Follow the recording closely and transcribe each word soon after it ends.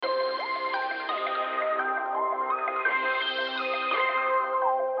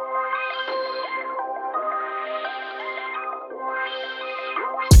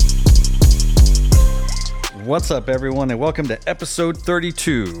What's up, everyone, and welcome to episode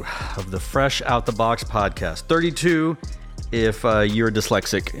 32 of the Fresh Out the Box podcast. 32 if you're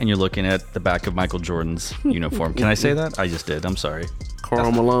dyslexic and you're looking at the back of Michael Jordan's uniform. Can I say that? I just did. I'm sorry.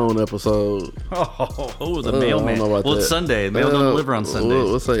 Carl Malone episode. Oh, the mailman. Well, that. It's Sunday. The mail don't deliver on Sundays.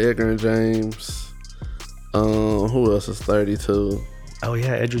 Let's say Edgar and James. Who else is 32? Oh,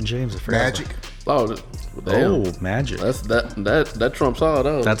 yeah, Edgar James. I forgot. Magic. Oh, damn. Oh, Magic. That trumps all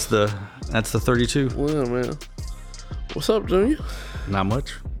those. That's the 32. Well, man. What's up, Junior? Not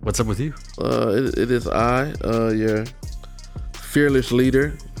much. What's up with you? It is I, your fearless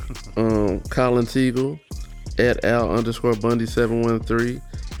leader, Colin Teagle, at Al_Bundy713,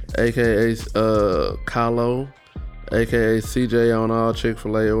 aka Kahlo, aka CJ on all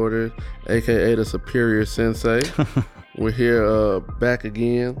Chick-fil-A orders, aka the Superior Sensei. We're here back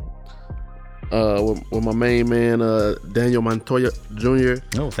again with my main man, Daniel Montoya Jr.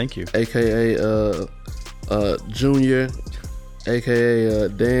 Oh, thank you. Aka Junior, aka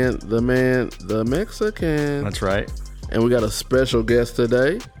Dan the Man the Mexican. That's right. And we got a special guest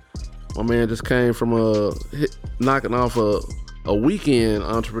today. My man just came from knocking off a weekend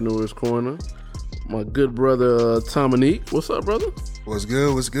Entrepreneur's Corner. My good brother Tominique. What's up, brother? What's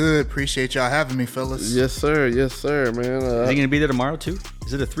good? What's good? Appreciate y'all having me, fellas. Yes, sir. Yes, sir, man. Is he gonna be there tomorrow too?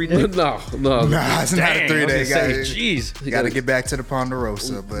 Is it a 3-day? No. Nah, it's not a 3-day, guys. Jeez. Got to get back to the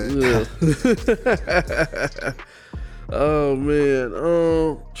Ponderosa, but yeah. Oh man.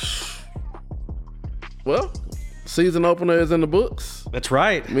 Well, season opener is in the books. That's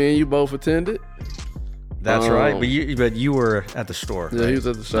right. Me and you both attended. That's right. But you were at the store. Yeah, right? he was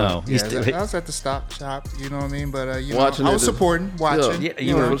at the shop. No, I was at the stop shop. You know what I mean? But I was watching. Yeah,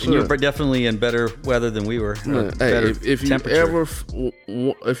 you were definitely in better weather than we were. Hey, if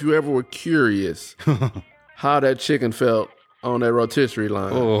you ever were curious how that chicken felt on that rotisserie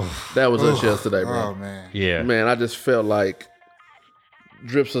line, that was us yesterday, bro. Oh man, yeah, man, I just felt like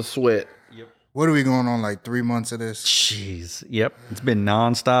drips of sweat. Yep. What are we going on? Like 3 months of this? Jeez. Yep. It's been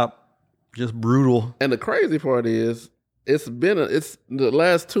nonstop, just brutal. And the crazy part is, the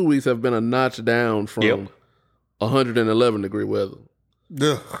last 2 weeks have been a notch down from 111 degree weather.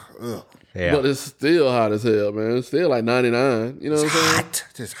 Ugh. Yeah. But it's still hot as hell, man. It's still like 99. You know what I'm saying? Hot.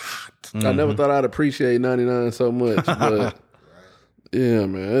 Just hot. Mm-hmm. I never thought I'd appreciate 99 so much, but yeah,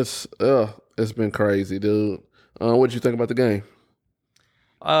 man, it's been crazy, dude. What'd you think about the game?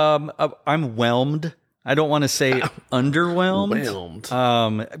 I'm whelmed. I don't want to say underwhelmed.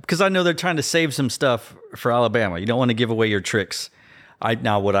 Because I know they're trying to save some stuff for Alabama. You don't want to give away your tricks.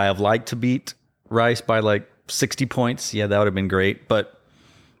 Now, would I have liked to beat Rice by like 60 points? Yeah, that would have been great. But,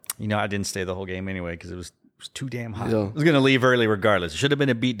 I didn't stay the whole game anyway because it was too damn hot. Yeah. I was going to leave early regardless. It should have been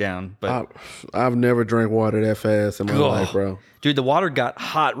a beatdown. But I've never drank water that fast in my life, bro. Dude, the water got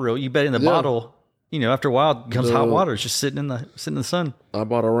hot you bet in the bottle. After a while, it becomes hot water. It's just sitting in the sun. I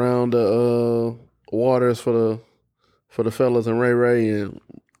bought a round of waters for the fellas and Ray, and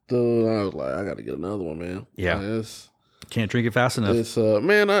dude, I was like, I got to get another one, man. Yeah, can't drink it fast enough. It's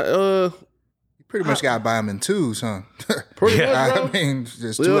you pretty much got to buy them in twos, huh? Pretty much, bro. I mean,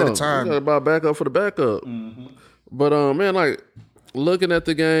 just two at a time. You got to buy backup for the backup. Mm-hmm. But man, like looking at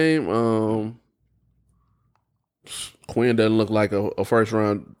the game, Quinn doesn't look like a first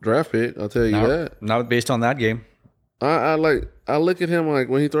round draft pick. I'll tell you that. Not based on that game. I look at him like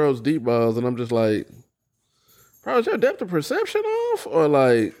when he throws deep balls, and I'm just like, bro, is your depth of perception off, or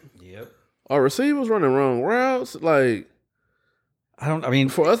like, are receivers running wrong routes? Like,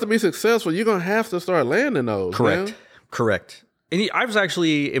 for us to be successful, you're gonna have to start landing those. Correct. And I was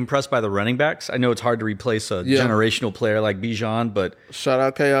actually impressed by the running backs. I know it's hard to replace a generational player like Bijan, but shout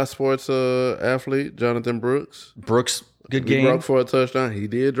out Chaos Sports athlete Jonathan Brooks. Good game. He broke for a touchdown. He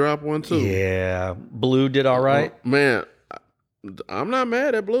did drop one too. Yeah, Blue did all right. Man, I'm not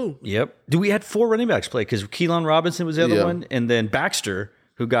mad at Blue. Yep. We had 4 running backs play because Keelan Robinson was the other one, and then Baxter,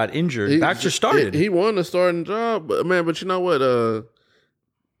 who got injured. Baxter started. He won the starting job, but you know what?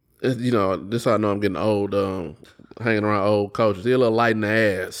 This I know I'm getting old. Hanging around old coaches, he a little light in the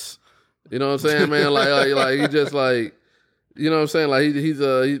ass. You know what I'm saying, man? like he just like, you know what I'm saying? Like he's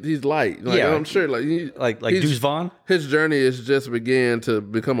light. Like, I'm sure like Deuce Vaughn. His journey is just began to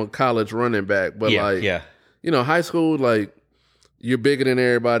become a college running back, but high school, like you're bigger than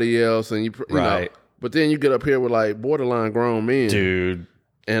everybody else, and you know. But then you get up here with like borderline grown men, dude,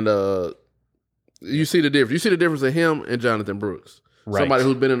 and you see the difference. You see the difference of him and Jonathan Brooks. Right. Somebody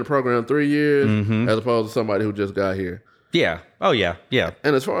who's been in the program 3 years as opposed to somebody who just got here. Yeah. Oh, yeah. Yeah.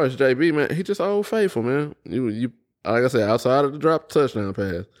 And as far as JB, man, he just old faithful, man. You like I said, outside of the drop touchdown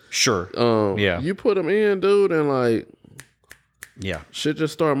pass. Sure. You put him in, dude, and like Yeah. Shit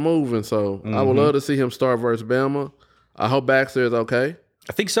just start moving. So I would love to see him start versus Bama. I hope Baxter is okay.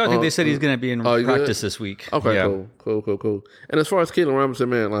 I think so. I think they said he's going to be in practice this week. Okay, cool. And as far as Keelan Robinson,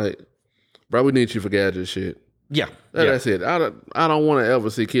 man, like, bro, we need you for gadget shit. Yeah. That's it. I don't want to ever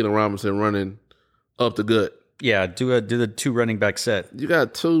see Keelan Robinson running up the gut. Yeah, do the 2 running back set. You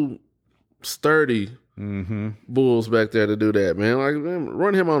got 2 sturdy bulls back there to do that, man. Like, man,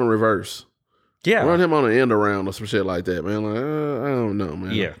 run him on a reverse. Yeah. Run him on an end around or some shit like that, man. Like, I don't know,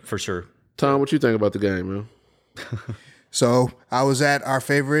 man. Yeah, for sure. Tom, what you think about the game, man? So I was at our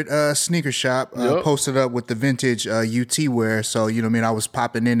favorite sneaker shop, posted up with the vintage UT wear. So, you know what I mean? I was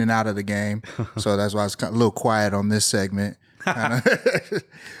popping in and out of the game. So that's why I was a little quiet on this segment.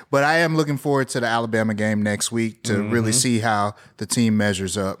 But I am looking forward to the Alabama game next week to really see how the team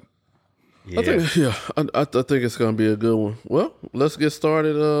measures up. Yeah. I think it's going to be a good one. Well, let's get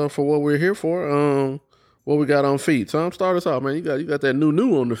started for what we're here for. What we got on feet? Tom, start us off, man. You got that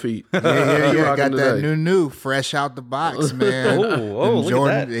new on the feet. Yeah. Got that new fresh out the box, man. Look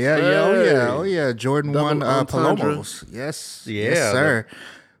Jordan, at that. Yeah. Jordan 1 Palomos. Yes, sir.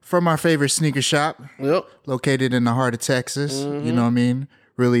 From our favorite sneaker shop, located in the heart of Texas. You know what I mean?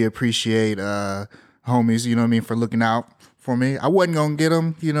 Really appreciate homies, you know what I mean, for looking out for me. I wasn't going to get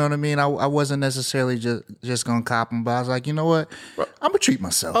them, you know what I mean? I wasn't necessarily just going to cop them, but I was like, you know what? Bro, I'm going to treat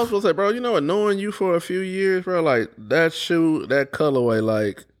myself. I was going to say, bro, you know what? Knowing you for a few years, bro, like that shoe, that colorway,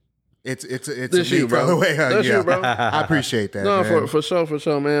 like. It's a you, bro. Colorway. That's you, bro. I appreciate that, no, man. For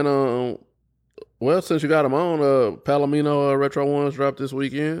sure, man. Well, since you got them on, Palomino Retro Ones dropped this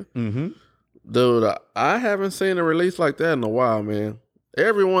weekend. Dude, I haven't seen a release like that in a while, man.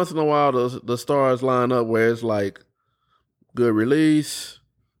 Every once in a while, the stars line up where it's like, good release,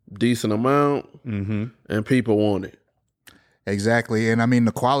 decent amount, and people want it. Exactly. And I mean,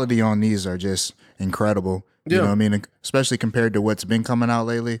 the quality on these are just incredible. You know what I mean? Especially compared to what's been coming out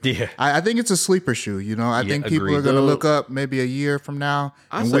lately. Yeah. I think it's a sleeper shoe. You know, I think people are going to look up maybe a year from now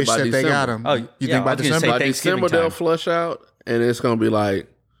and wish that they got them. Oh, you think by December? By December, they'll flush out, and it's going to be like,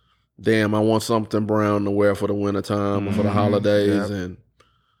 damn, I want something brown to wear for the wintertime or for the holidays. And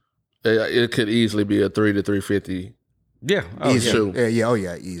it could easily be a $300 to $350. Yeah. Easy. Shoe. Yeah,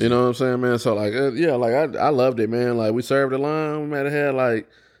 easy. You know what I'm saying, man? So, like, I loved it, man. Like, we served the line. We might have had, like,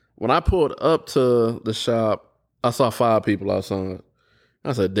 when I pulled up to the shop, I saw 5 people outside.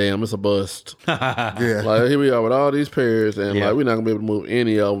 I said, damn, it's a bust. Like, here we are with all these pairs, and, like, we're not going to be able to move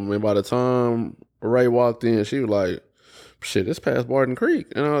any of them. And by the time Ray walked in, she was like, shit, it's past Barton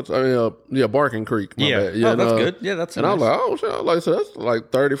Creek. Barking Creek. Bad. That's good. Yeah, that's and nice. I was like, oh, shit. Like, so that's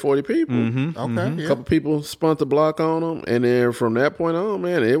like 30, 40 people. Okay. A couple people spun the block on them. And then from that point on,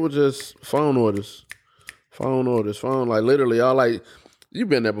 man, it was just phone orders. Like, literally, all like, you've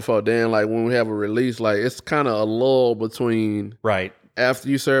been there before, Dan. Like, when we have a release, like, it's kind of a lull between after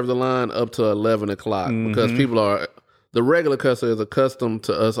you serve the line up to 11 o'clock. Because people are, the regular customer is accustomed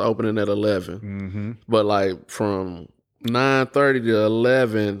to us opening at 11. But, like, from 9:30 to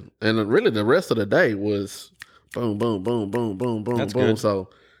 11, and really the rest of the day was boom, boom, boom, boom, boom, boom, That's boom. Good. So,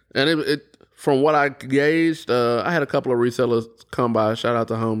 and it from what I gauged, I had a couple of resellers come by. Shout out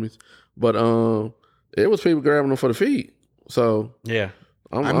to homies, but it was people grabbing them for the feet. So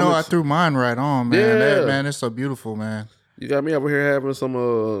I threw mine right on, man. Man, it's so beautiful, man. You got me over here having some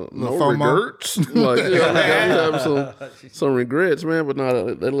regrets. Like, having some regrets, man. But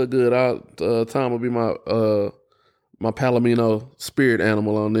no, they look good. Tom will be my Palomino spirit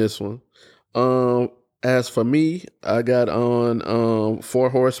animal on this one. As for me, I got on 4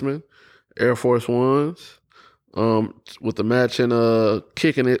 Horsemen, Air Force Ones, with the matching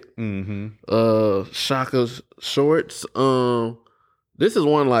kicking it, Shaka shorts. This is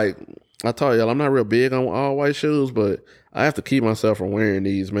one, like I told y'all, I'm not real big on all white shoes, but I have to keep myself from wearing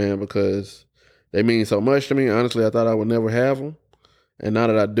these, man, because they mean so much to me. Honestly, I thought I would never have them, and now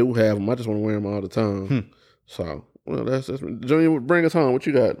that I do have them, I just want to wear them all the time. So. Well, that's Junior. Bring us home. What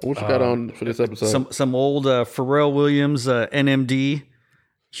you got? What you got on for this episode? Some old Pharrell Williams NMD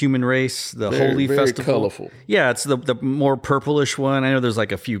Human Race, the Holy very Festival. Colorful. Yeah, it's the more purplish one. I know there's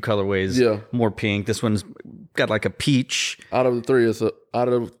like a few colorways. Yeah, more pink. This one's got like a peach. Out of the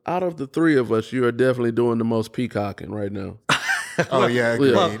three of us, you are definitely doing the most peacocking right now. Oh yeah,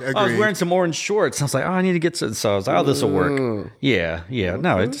 agreed. I was wearing some orange shorts. I was like, I need to get some. So I was like, this will work. Yeah. Okay.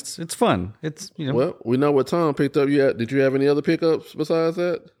 No, it's fun. It's Well, we know what Tom picked up. Did you have any other pickups besides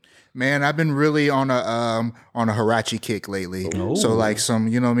that? Man, I've been really on a Huarache kick lately. Ooh. So like some,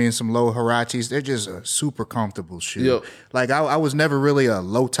 you know what I mean, some low Huaraches. They're just a super comfortable shoe. Yep. Like I was never really a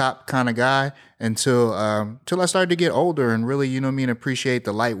low top kind of guy until I started to get older and really, you know what I mean, appreciate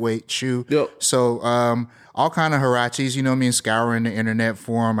the lightweight shoe. Yep. So all kind of Huaraches, you know what I mean, scouring the internet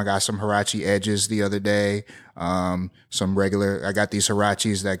for them. I got some Huarache edges the other day. Some regular, I got these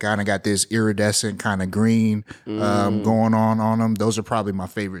Huaraches that kind of got this iridescent kind of green going on them. Those are probably my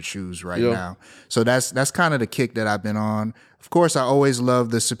favorite shoes right now. So that's kind of the kick that I've been on. Of course, I always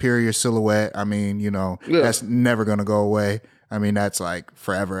love the superior silhouette. I mean, you know, that's never going to go away. I mean, that's like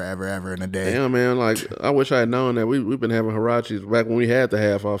forever, ever in a day. Damn, man. Like, I wish I had known that. We've been having Huaraches back when we had the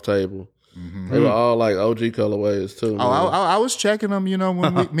half off table. Mm-hmm. They were all like OG colorways too. Man. I was checking them, you know,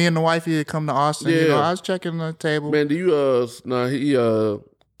 when me and the wifey had come to Austin. You know, I was checking the table. Man, do you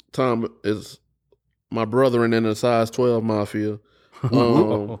Tom is my brother and in the size 12 mafia.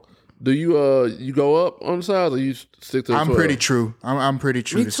 Do you go up on the size or you stick to the 12? I'm pretty true. I'm pretty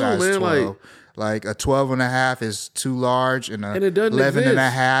true to size 12. Like a 12 and a half is too large and a 11 and a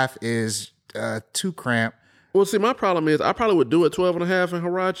half is too cramped. Well, see, my problem is I probably would do a 12 and a half in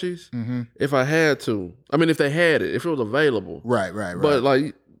Huaraches if I had to. I mean, if they had it, if it was available. Right. But,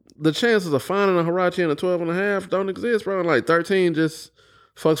 like, the chances of finding a Huarache in a 12 and a half don't exist, bro. Like, 13 just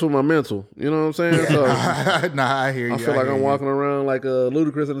fucks with my mental. You know what I'm saying? So, I hear you. I feel like I'm walking around like a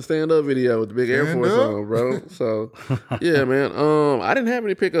Ludacris in a stand-up video with the big Air Force on, bro. So, yeah, man. I didn't have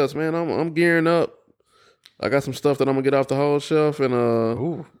any pickups, man. I'm gearing up. I got some stuff that I'm going to get off the whole shelf and...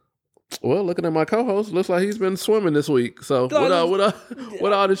 Ooh. Well, looking at my co-host, looks like he's been swimming this week. So,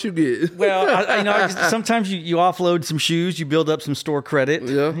 what all did you get? Well, sometimes you offload some shoes, you build up some store credit,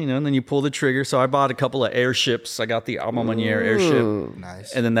 and then you pull the trigger. So I bought a couple of airships. I got the Alma Maniere airship,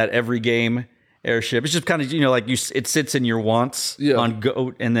 nice, and then that Every Game airship. It's just kind of like it sits in your wants on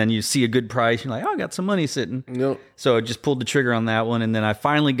GOAT, and then you see a good price. You're like, oh, I got some money sitting. Yep. So I just pulled the trigger on that one, and then I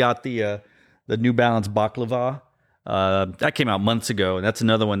finally got the New Balance Baklava. That came out months ago, and that's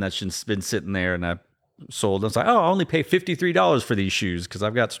another one that's just been sitting there, and I sold. I was like, I only pay $53 for these shoes because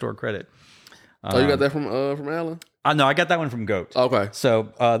I've got store credit. You got that from Alan? No, I got that one from GOAT. Okay.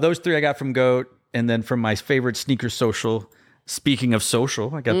 So those three I got from GOAT, and then from my favorite sneaker social. Speaking of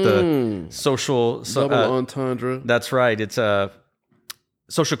social, I got the social double entendre. That's right. It's a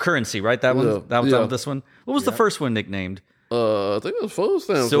social currency, right? That one. That was this one. What was the first one nicknamed? I think it was full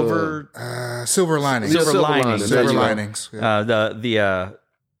stamp. Silver linings. Silver linings. Silver linings. Yeah.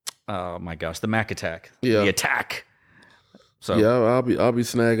 Oh my gosh, the Mac attack. Yeah. The attack. So I'll be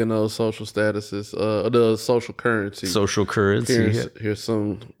snagging those social statuses. The social currency. Social currency. Here's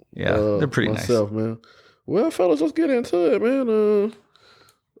some. They're pretty myself, nice, man. Well, fellas, let's get into it, man.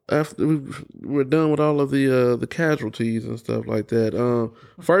 After we're done with all of the casualties and stuff like that.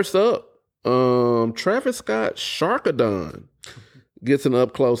 First up. Travis Scott Sharkadon gets an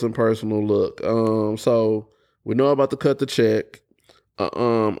up close and personal look. So we know about the cut the check.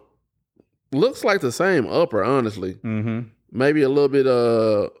 Looks like the same upper, honestly. Mm-hmm. Maybe a little bit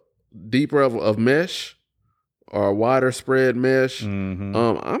deeper of mesh or wider spread mesh. Mm-hmm.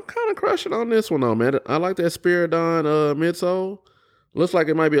 I'm kind of crushing on this one though, man. I like that Spiridon midsole. Looks like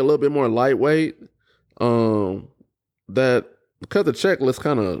it might be a little bit more lightweight. That cut the check looks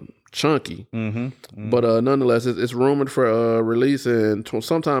kind of chunky, but nonetheless, it's rumored for release in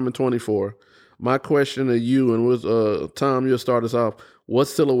sometime in 2024. My question to you, and was Tom, you'll start us off. What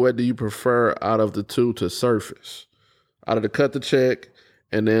silhouette do you prefer out of the two to surface? Out of the cut the check,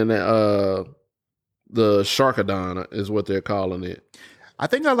 and then the Sharkadon is what they're calling it. I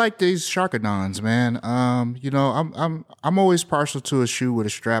think I like these Sharkadons, man. I'm always partial to a shoe with a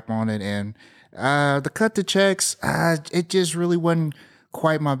strap on it, and the cut the checks, it just really wasn't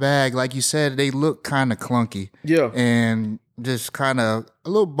quite my bag. Like you said, they look kind of clunky. Yeah. And just kind of a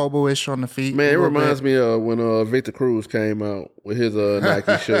little bobo-ish on the feet. Man, it reminds me of when Victor Cruz came out with his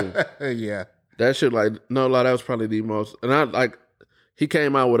Nike shoe. Yeah. That shit, like, no lie, that was probably the most. And he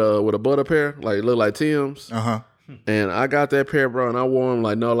came out with a butter pair, like, it looked like Tim's. Uh-huh. And I got that pair, bro, and I wore them,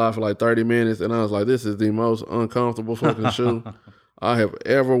 like, no lie, for like 30 minutes. And I was like, this is the most uncomfortable fucking shoe I have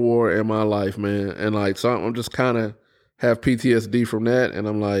ever wore in my life, man. And, like, so I'm just kind of have PTSD from that, and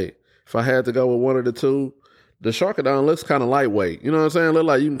I'm like, if I had to go with one of the two, the Sharkadon looks kind of lightweight. You know what I'm saying? Look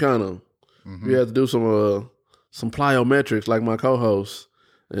like you can kind of, you have to do some plyometrics like my co-host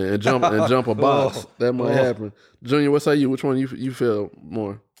and jump a box. That might happen. Junior, what say you? Which one you feel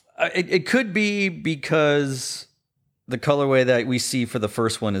more? It could be because the colorway that we see for the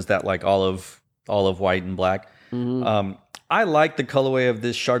first one is that like olive white and black. I like the colorway of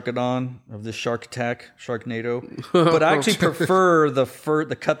this Sharkadon, of this Shark Attack, Sharknado, but I actually prefer the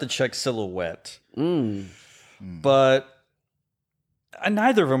cut the check silhouette. But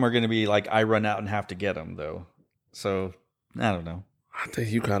neither of them are going to be like I run out and have to get them though. So I don't know. I think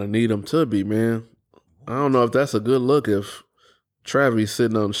you kind of need them to be, man. I don't know if that's a good look if Travis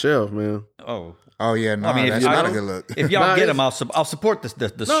sitting on the shelf, man. Oh yeah, no, I mean, that's not a good look. If y'all get them, I'll support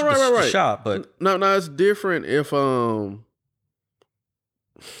the shop. But no, it's different if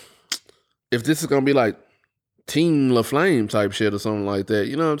this is gonna be like Team LaFlame type shit or something like that.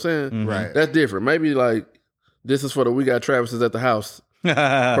 You know what I'm saying? Mm-hmm. Right. That's different. Maybe like this is for the We Got Travis's at the house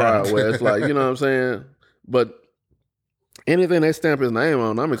crowd where it's like, you know what I'm saying? But anything they stamp his name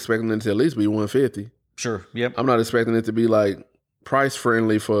on, I'm expecting it to at least be $150. Sure. Yep. I'm not expecting it to be like price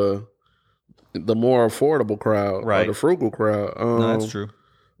friendly for the more affordable crowd, right? Or the frugal crowd. No, that's true.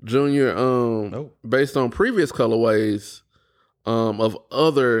 Junior, based on previous colorways of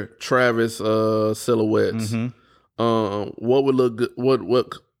other Travis silhouettes, what would look good?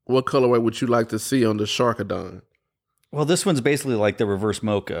 What colorway would you like to see on the Sharkadon? Well, this one's basically like the reverse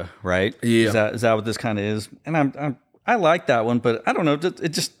mocha, right? Yeah. Is that what this kind of is? And I like that one, but I don't know.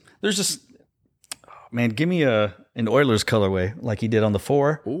 Man, give me an Oilers colorway like he did on the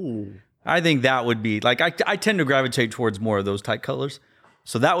 4. Ooh. I think that would be like I tend to gravitate towards more of those type colors,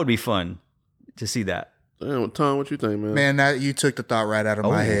 so that would be fun to see that. Damn, Tom, what you think, man? Man, you took the thought right out of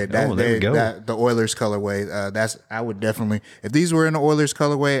my head. There we go. The Oilers colorway. I would definitely, if these were in the Oilers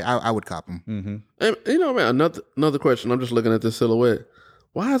colorway, I would cop them. Mm-hmm. And, you know, man, another question. I'm just looking at this silhouette.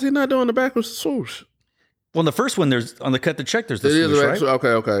 Why is he not doing the backwards swoosh? Well, in the first one, there's on the cut the check. There's the swoosh, right?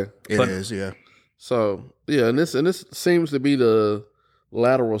 Okay. It is, yeah. So yeah, and this seems to be the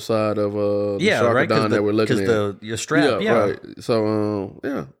lateral side of the Sharkadon that we're looking at. Your strap, yeah. Right. So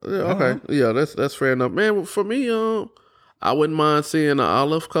okay, yeah, that's fair enough, man. For me, I wouldn't mind seeing the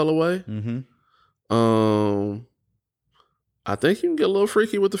olive colorway. Mm-hmm. I think you can get a little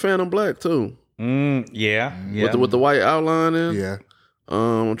freaky with the Phantom Black too. Yeah. With the white outline in. Yeah.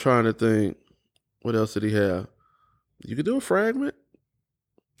 I'm trying to think. What else did he have? You could do a fragment.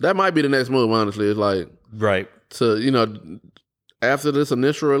 That might be the next move, honestly. It's like right to after this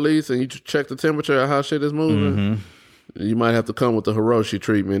initial release and you check the temperature of how shit is moving, you might have to come with the Hiroshi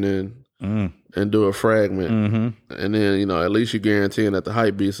treatment and do a fragment, and then at least you're guaranteeing that the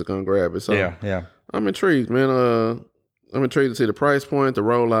hype beasts are gonna grab it. So yeah, I'm intrigued, man. I'm intrigued to see the price point, the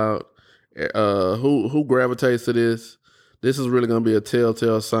rollout, who gravitates to this. This is really gonna be a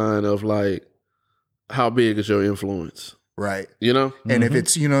telltale sign of like how big is your influence. Right. And if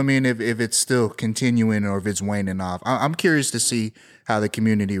it's, if it's still continuing or if it's waning off, I'm curious to see how the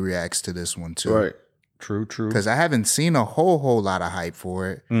community reacts to this one too. Right. True. Because I haven't seen a whole lot of hype for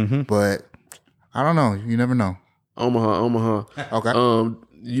it, but I don't know. You never know. Omaha. Okay.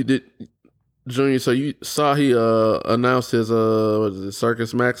 You did, Junior. So you saw he announced his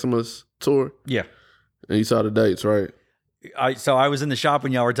Circus Maximus tour. Yeah. And you saw the dates, right? I was in the shop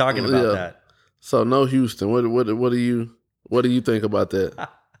when y'all were talking about that. So no Houston. What do you think about that?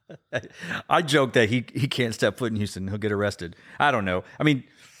 I joke that he can't step foot in Houston. He'll get arrested. I don't know. I mean,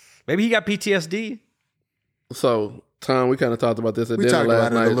 maybe he got PTSD. So, Tom, we kind of talked about this at dinner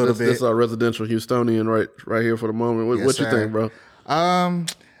last night. This is our residential Houstonian right here for the moment. What you think, bro?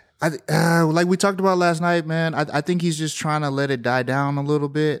 Like we talked about last night, man, I think he's just trying to let it die down a little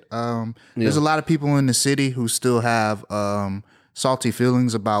bit. There's a lot of people in the city who still have salty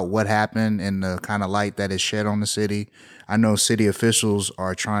feelings about what happened and the kind of light that is shed on the city. I know city officials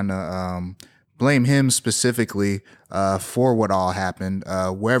are trying to blame him specifically for what all happened.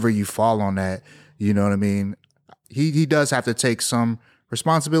 Wherever you fall on that, you know what I mean? He does have to take some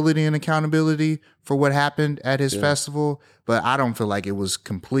responsibility and accountability for what happened at his festival, but I don't feel like it was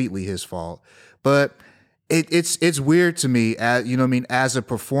completely his fault. But it's weird to me, as a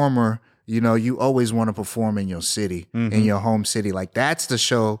performer. You always want to perform in your city, in your home city. Like that's the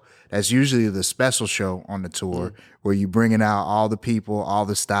show. That's usually the special show on the tour where you bringing out all the people, all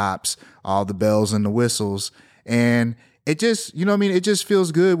the stops, all the bells and the whistles. And it just, it just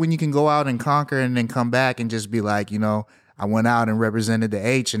feels good when you can go out and conquer and then come back and just be like, I went out and represented the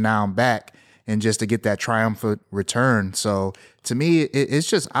H and now I'm back. And just to get that triumphant return. So to me, it's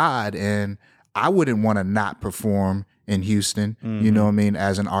just odd. And I wouldn't want to not perform in Houston,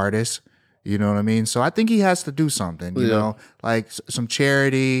 as an artist. You know what I mean? So I think he has to do something, like some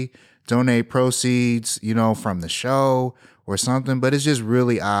charity, donate proceeds, from the show or something. But it's just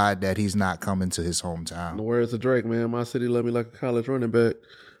really odd that he's not coming to his hometown. The words of Drake, man. My city love me like a college running back.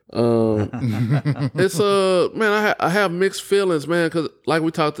 It's man, I have mixed feelings, man, because like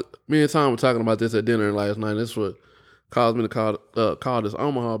me and Tom were talking about this at dinner last night. This what caused me to call this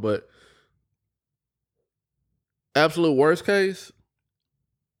Omaha, but absolute worst case,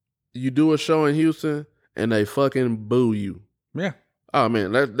 you do a show in Houston and they fucking boo you. Yeah. Oh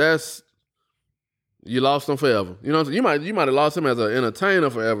man, that's you lost him forever. You know what I'm saying? You might have lost him as an entertainer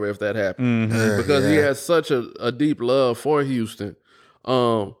forever if that happened. Because he has such a deep love for Houston.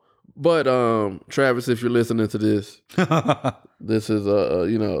 But Travis, if you're listening to this, this is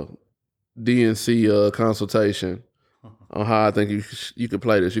a DNC consultation on how I think you could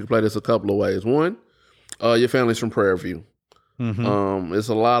play this. You can play this a couple of ways. One, your family's from Prairie View. It's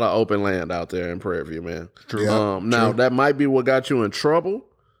a lot of open land out there in Prairie View, man. True. Now, that might be what got you in trouble,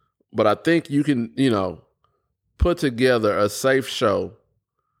 but I think you can, put together a safe show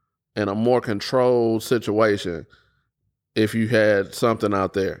in a more controlled situation if you had something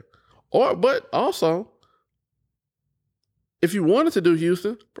out there. But also, if you wanted to do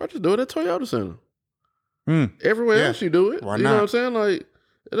Houston, bro, just do it at Toyota Center. Everywhere else you do it. Why you not? know what I'm saying? Like,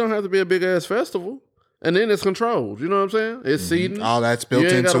 it don't have to be a big ass festival. And then it's controlled. You know what I'm saying? It's seating. All that's built into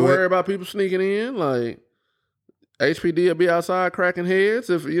it. You ain't got to worry about people sneaking in. Like, HPD will be outside cracking heads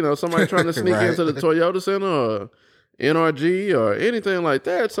if, somebody trying to sneak into the Toyota Center or NRG or anything like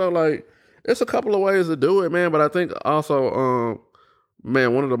that. So, like, it's a couple of ways to do it, man. But I think also,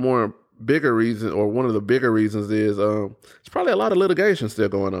 one of the bigger reasons is there's probably a lot of litigation still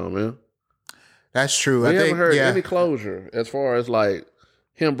going on, man. That's true. I haven't heard any closure as far as, like,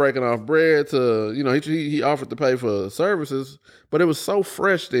 him breaking off bread to, he offered to pay for services, but it was so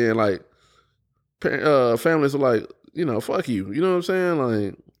fresh then, like, families were like, fuck you. You know what I'm saying?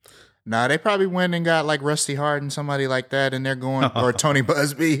 Like, nah, they probably went and got like Rusty Hart and somebody like that, and they're going, or Tony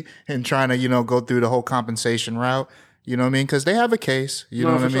Busby, and trying to, go through the whole compensation route. You know what I mean? Because they have a case. You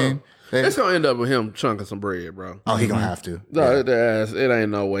know what I mean? It's going to end up with him chunking some bread, bro. Oh, he going to have to. No, it ain't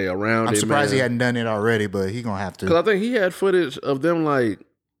no way around it, I'm surprised man. he hadn't done it already, but he going to have to. Because I think he had footage of them, like,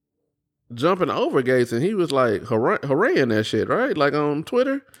 jumping over gates, and he was, like, hooraying that shit, right? Like, on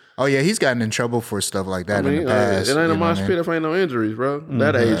Twitter. Oh, yeah, he's gotten in trouble for stuff like that in the past. It ain't a mosh pit if ain't no injuries, bro.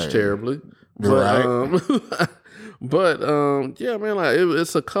 That aged terribly. But, yeah, man, like,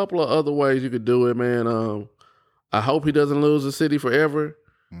 it's a couple of other ways you could do it, man. I hope he doesn't lose the city forever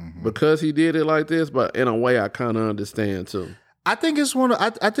because he did it like this, but in a way I kind of understand, too. I think it's one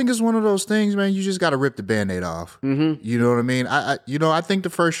of those things, man. You just got to rip the Band-Aid off. You know what I mean? I think the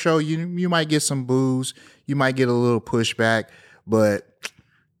first show you might get some boos, you might get a little pushback, but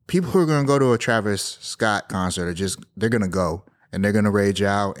people who are going to go to a Travis Scott concert they're going to go and they're going to rage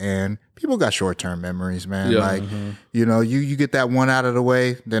out, and people got short-term memories, man. Yeah. Like, you get that one out of the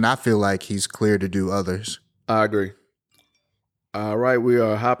way, then I feel like he's clear to do others. I agree. All right, we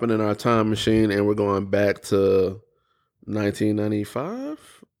are hopping in our time machine and we're going back to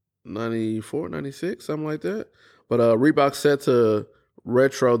 1995, 94, 96, something like that. But Reebok set to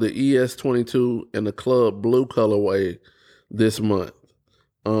retro the ES22 in the club blue colorway this month.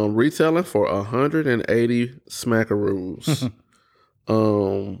 Retailing for 180 smackaroos.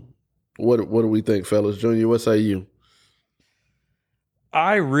 What do we think, fellas? Junior, what say you?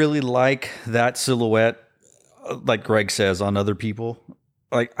 I really like that silhouette, like Greg says, on other people.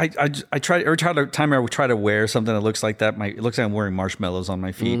 Like I try every time I try to wear something that looks like that. It looks like I'm wearing marshmallows on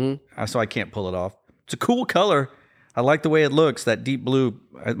my feet, so I can't pull it off. It's a cool color. I like the way it looks. That deep blue,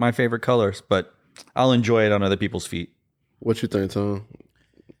 my favorite colors. But I'll enjoy it on other people's feet. What you think, Tom?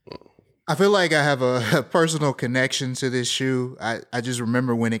 I feel like I have a personal connection to this shoe. I just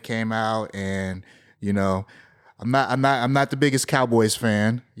remember when it came out, and I'm not the biggest Cowboys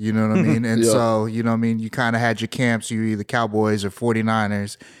fan, you know what I mean? And so, you know what I mean, you kind of had your camps, you were either Cowboys or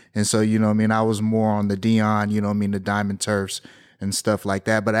 49ers. And so, you know what I mean, I was more on the Dion, you know what I mean, the Diamond Turfs and stuff like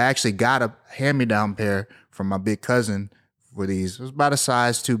that. But I actually got a hand-me-down pair from my big cousin for these. It was about a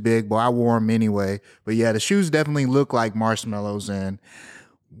size too big, but I wore them anyway. But yeah, the shoes definitely look like marshmallows, and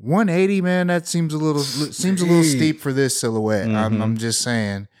 180, man, that seems a little steep for this silhouette. I'm just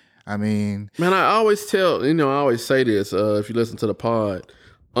saying. I mean, man, I always tell, I always say this, if you listen to the pod,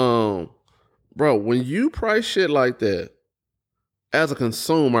 bro, when you price shit like that, as a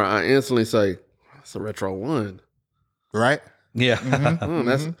consumer, I instantly say, that's a retro one. Right? Yeah.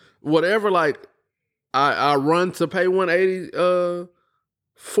 That's whatever, like, I run to pay 180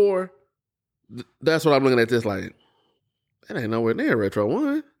 for, that's what I'm looking at this like, that ain't nowhere near retro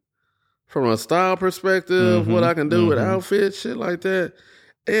one. From a style perspective, what I can do with outfits, shit like that.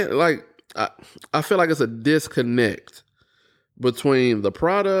 And like, I feel like it's a disconnect between the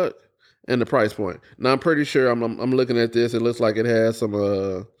product and the price point. Now I'm pretty sure I'm looking at this. It looks like it has some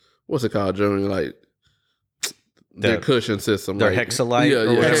what's it called, Junior? Like their cushion system, their like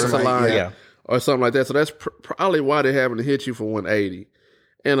Hexalite, Hexalite, or something like that. So that's probably why they're having to hit you for 180.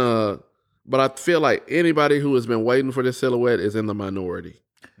 And but I feel like anybody who has been waiting for this silhouette is in the minority.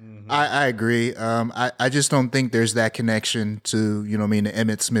 Mm-hmm. I agree. I just don't think there's that connection to, the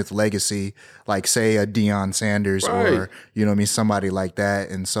Emmitt Smith legacy, like say a Deion Sanders or, somebody like that.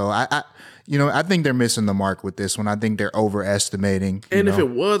 And so I think they're missing the mark with this one. I think they're overestimating. And if it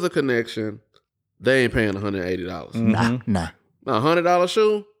was a connection, they ain't paying $180. Mm-hmm. Nah. A $100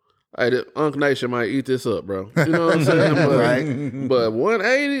 shoe? Hey, the Unc Nation might eat this up, bro. You know what I'm saying? But, right. But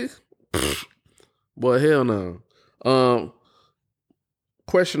 180? Boy, hell no.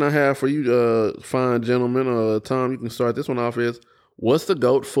 Question I have for you, fine gentlemen, Tom, you can start this one off is, what's the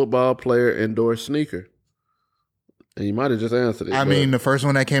GOAT football player endorsed sneaker? And you might have just answered it. I mean, the first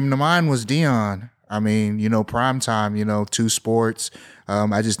one that came to mind was Deion. I mean, primetime, 2 Sports.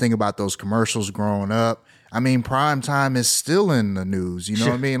 I just think about those commercials growing up. I mean, primetime is still in the news. You know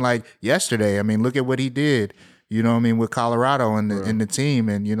what I mean? Like yesterday, I mean, look at what he did, with Colorado and the team.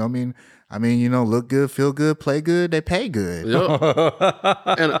 And, look good, feel good, play good, they pay good. Yep.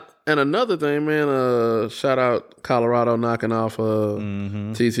 and another thing, man, shout out Colorado knocking off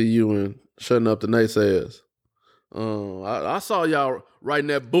TCU and shutting up the naysayers. I saw y'all writing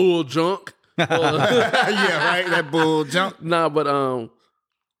that bull junk. Yeah, right, that bull junk. Nah, but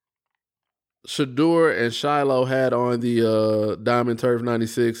Shador and Shiloh had on the Diamond Turf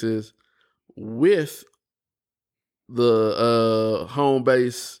 96s with the home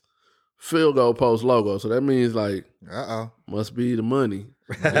base field goal post logo. So that means like, must be the money.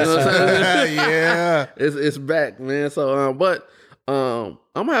 You know what I'm saying? Yeah, it's back, man. So, but I'm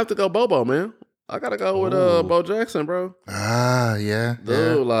gonna have to go Bobo, man. I gotta go with Bo Jackson, bro. Yeah,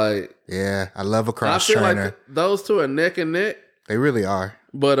 dude, yeah. I love a cross trainer. I feel like those two are neck and neck. They really are.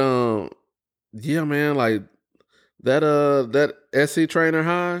 But yeah, man, like that SC Trainer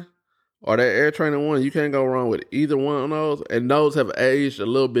High or that Air Trainer 1, you can't go wrong with either one of those. And those have aged a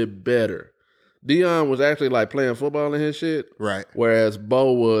little bit better. Deion was actually like playing football in his shit, right? Whereas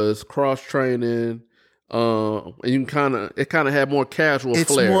Bo was cross training. And it kind of had more casual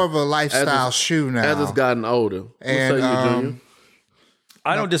flair. It's more of a lifestyle shoe now as it's gotten older. And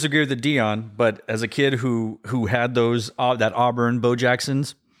I don't disagree with the Deion, but as a kid who had those that Auburn Bo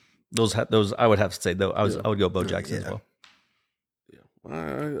Jacksons, those I would have to say though I would go Bo Jackson as well.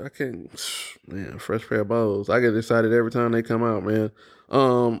 Yeah, I can't, man. Fresh pair of Bows. I get excited every time they come out, man.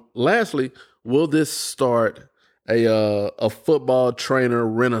 Lastly, will this start a football trainer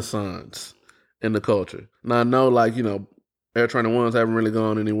renaissance in the culture? Now I know, like, Air Trainer 1s haven't really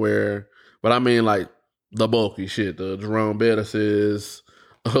gone anywhere, but I mean like the bulky shit, the Jerome Bettises.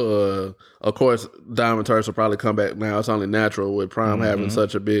 Of course, Diamond Turfs will probably come back now. It's only natural with Prime having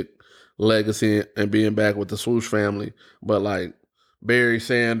such a big legacy and being back with the swoosh family. But like Barry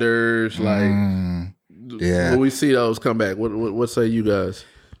Sanders, when we see those come back, what say you guys?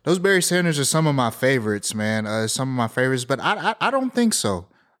 Those Barry Sanders are some of my favorites, man. But I don't think so.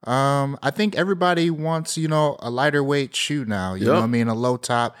 I think everybody wants, a lighter weight shoe now. You know what I mean? A low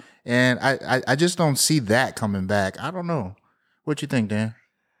top. And I just don't see that coming back. I don't know. What you think, Dan?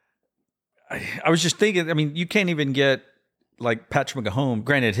 I was just thinking, I mean, you can't even get like Patrick Mahomes.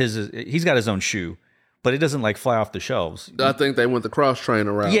 Granted, he's got his own shoe, but it doesn't like fly off the shelves. I think they went the cross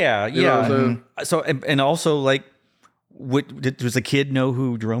trainer route. Yeah, you know what I'm saying? So, and also like, does a kid know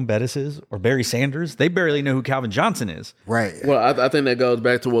who Jerome Bettis is or Barry Sanders? They barely know who Calvin Johnson is. Right. Well, I think that goes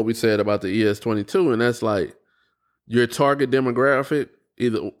back to what we said about the ES22, and that's like your target demographic.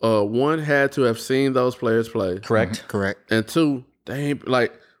 Either one had to have seen those players play. Correct. Correct. And two, they ain't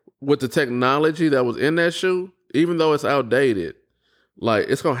like with the technology that was in that shoe, even though it's outdated, like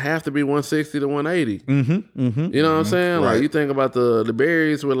it's gonna have to be 160 to 180. You know what I'm saying? Right. Like you think about the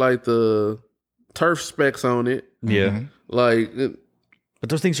berries with like the turf specs on it. Yeah. Like but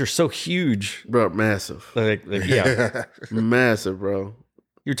those things are so huge. Bro, massive. Like yeah. Massive, bro.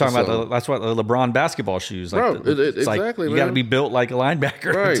 You're talking about that's what the LeBron basketball shoes. Like bro, exactly. You got to be built like a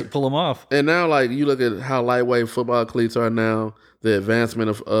linebacker to pull them off. And now, like you look at how lightweight football cleats are now. The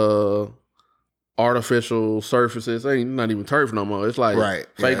advancement of artificial surfaces ain't not even turf no more. It's like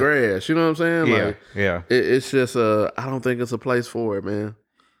fake grass. You know what I'm saying? Yeah, like, yeah. It's just I don't think it's a place for it, man.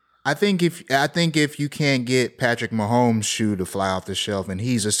 I think if you can't get Patrick Mahomes' shoe to fly off the shelf, and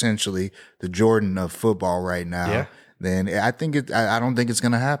he's essentially the Jordan of football right now, then I don't think it's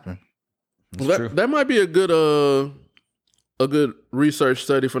gonna happen. That might be a good research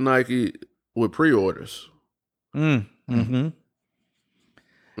study for Nike with pre-orders. Mm-hmm.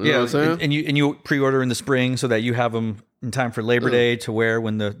 You know what I'm saying? And you pre-order in the spring so that you have them in time for Labor Day to wear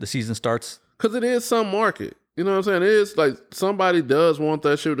when the season starts. Because it is some market. You know what I'm saying? It is like somebody does want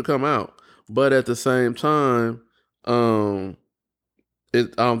that shoe to come out. But at the same time, I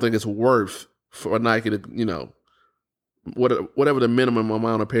don't think it's worth for Nike to, whatever the minimum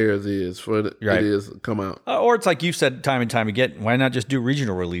amount of pairs is for it is come out. Or it's like you said time and time again, why not just do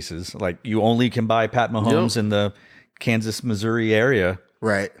regional releases? Like you only can buy Pat Mahomes in the Kansas, Missouri area.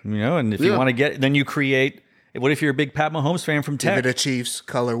 Right. And if you want to then you create, what if you're a big Pat Mahomes fan from Tech? Give it a Chiefs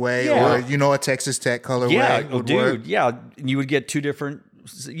colorway or a Texas Tech colorway. Yeah, dude. Yeah, you would get two different.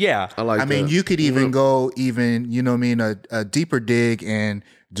 Yeah. I mean, you could even go a deeper dig and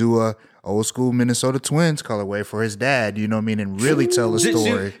do a old school Minnesota Twins colorway for his dad, and really tell a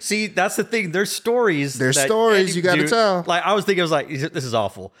story. See, that's the thing. There's stories. You got to tell. Like, I was thinking, this is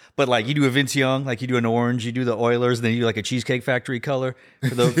awful. But like, you do a Vince Young, like you do an orange, you do the Oilers, and then you do like a Cheesecake Factory color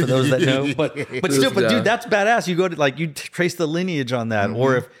for those that know. But dude, that's badass. You go to you trace the lineage on that. Mm-hmm.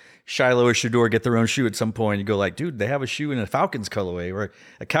 Or if Shiloh or Shador get their own shoe at some point, you go like, dude, they have a shoe in a Falcons colorway or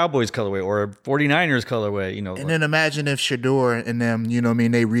a Cowboys colorway or a 49ers colorway, And then imagine if Shador and them,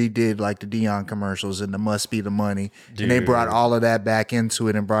 they redid like the Dion commercials and the Must Be the Money. Dude. And they brought all of that back into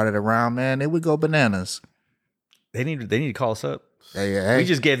it and brought it around, man, it would go bananas. They need to call us up. Hey. We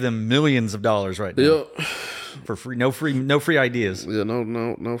just gave them millions of dollars right now. For free, no free ideas. Yeah,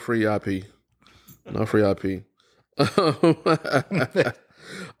 no free IP. No free IP.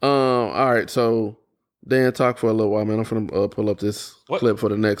 All right, so Dan, talk for a little while, man. I'm gonna pull up this clip for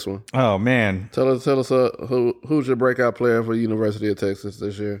the next one. Oh man, tell us who's your breakout player for the University of Texas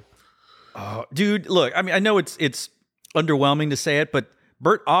this year? Dude, look, I mean, I know it's underwhelming to say it, but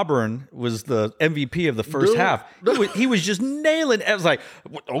Bert Auburn was the MVP of the first half. He was just nailing. I was like,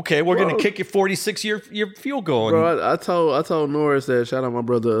 okay, we're gonna kick a 46-year field goal. Bro, I told Norris that. Shout out my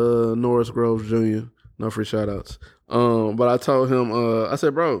brother Norris Groves Jr. No free shout outs. But I told him, I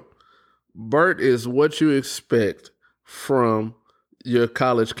said, bro, Bert is what you expect from your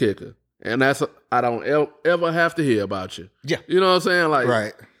college kicker. And I don't ever have to hear about you. Yeah. You know what I'm saying? Like,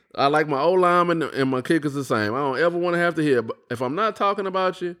 right. I like my O-lineman and my kickers the same. I don't ever want to have to hear. But if I'm not talking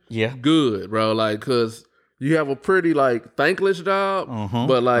about you, good, bro. Like, because you have a pretty, thankless job.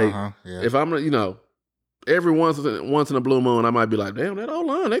 But, if I'm, every once in a blue moon, I might be like, damn, that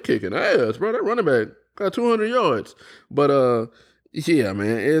O-line, they kicking ass, bro. That running back got 200 yards. But, yeah,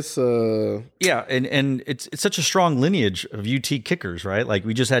 man, it's and it's such a strong lineage of UT kickers, right? Like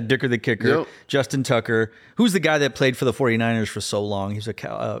we just had Dicker the kicker, Justin Tucker, who's the guy that played for the 49ers for so long. He's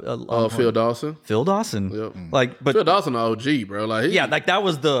Phil Dawson. Phil Dawson. Yep. But Phil Dawson, OG, bro. That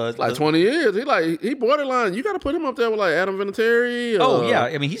was the 20 years. He borderline. You got to put him up there with Adam Vinatieri.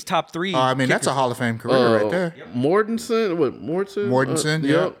 I mean he's top 3. That's a Hall of Fame career right there. Mortensen. Mortensen.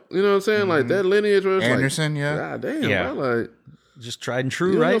 Yep. You know what I'm saying? Like that lineage was Anderson. God damn. Bro, just tried and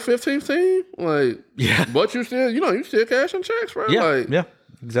true, right? 15th team, but you still cashing checks, bro. Yeah,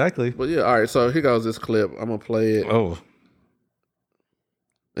 exactly. But all right. So here goes this clip. I'm gonna play it. Oh,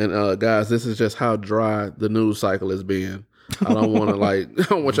 and guys, this is just how dry the news cycle has been. I don't want to I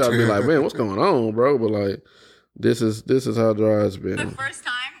don't want y'all to be like, man, what's going on, bro? But this is how dry it's been. The first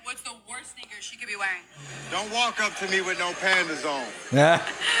time, what's the worst sneakers she could be wearing? Don't walk up to me with no pandas on. Yeah.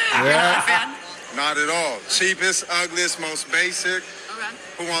 You're not a fan? Not at all. Cheapest, ugliest, most basic. Okay.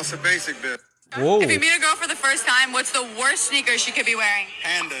 Who wants a basic bit? Whoa. If you meet a girl for the first time, what's the worst sneakers she could be wearing?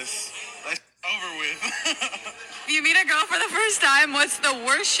 Pandas. That's over with. If you meet a girl for the first time, what's the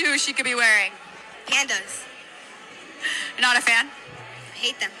worst shoe she could be wearing? Pandas. You're not a fan?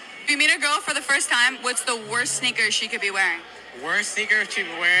 Hate them. If you meet a girl for the first time, what's the worst sneakers she could be wearing? Worst sneakers she'd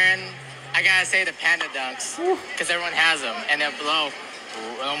be wearing, I gotta say the Panda Dunks. Because everyone has them, and they're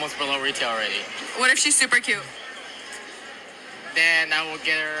almost below retail already. What if she's super cute? Then I will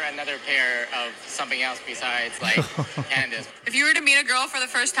get her another pair of something else besides pandas. If you were to meet a girl for the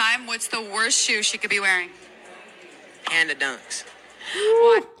first time, what's the worst shoe she could be wearing? Panda Dunks.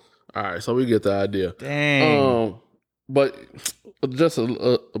 What? All right, so we get the idea. Dang. But just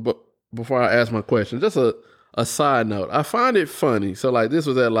before I ask my question, just a side note. I find it funny. So this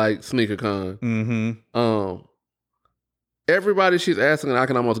was at SneakerCon. Mm-hmm. Everybody she's asking, I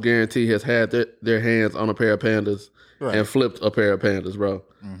can almost guarantee, has had their hands on a pair of Pandas and flipped a pair of Pandas, bro.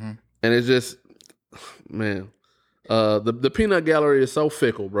 Mm-hmm. And it's just, man, the peanut gallery is so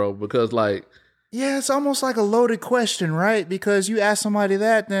fickle, bro, because yeah, it's almost like a loaded question, right? Because you ask somebody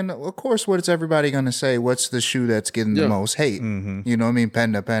that, then of course, what's everybody going to say? What's the shoe that's getting the most hate? Mm-hmm. You know what I mean?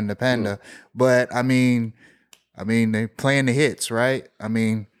 Panda. Yeah. But I mean, they playing the hits, right? I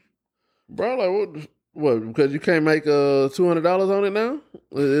mean, bro, what? Because you can't make $200 on it now?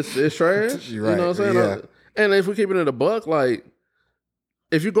 It's trash. Right. You know what I'm saying? Yeah. And if we're keeping it a buck,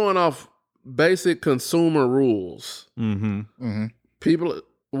 if you're going off basic consumer rules, Mm-hmm. people,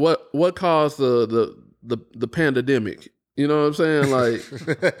 what caused the pandemic? You know what I'm saying? Like,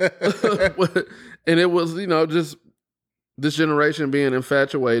 and it was, just this generation being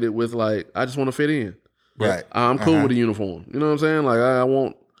infatuated with like, I just want to fit in. Right. I'm cool with a uniform. You know what I'm saying? Like, I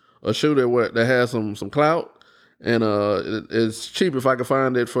want a shoe that has some clout. And it's cheap if I can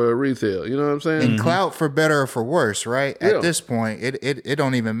find it for retail. You know what I'm saying? And clout for better or for worse, right? Yeah. At this point, it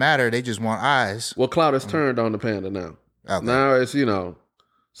don't even matter. They just want eyes. Well, clout has turned on the Panda now. Okay. Now it's,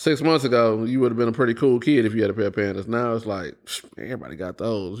 6 months ago, you would have been a pretty cool kid if you had a pair of Pandas. Now it's like, everybody got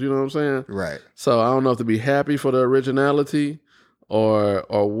those. You know what I'm saying? Right. So I don't know if to be happy for the originality or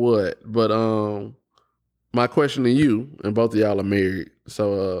what. But my question to you, and both of y'all are married.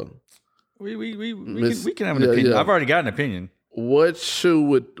 So we can have an opinion. Yeah. I've already got an opinion. What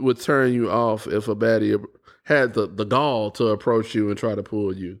shoe would turn you off if a baddie had the gall to approach you and try to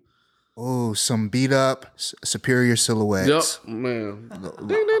pull you? Oh, some beat up Superior Silhouettes. Yep, man.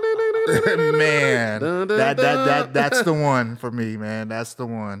 Man, that's the one for me, man. That's the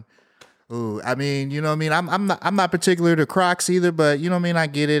one. Ooh, I mean, you know what I mean? I'm not particular to Crocs either, but you know what I mean? I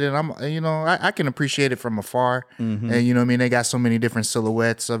get it, and I can appreciate it from afar. Mm-hmm. And you know what I mean? They got so many different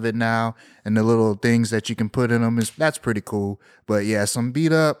silhouettes of it now, and the little things that you can put in them that's pretty cool. But yeah, some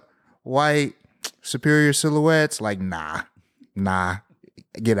beat up white Superior Silhouettes, like nah,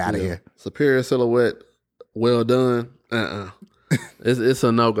 get out of here. Superior Silhouette, well done. It's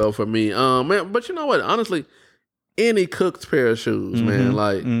a no go for me. Man, but you know what? Honestly, any cooked pair of shoes, man,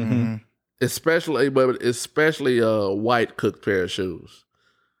 like. Mm-hmm. Especially white cooked pair of shoes.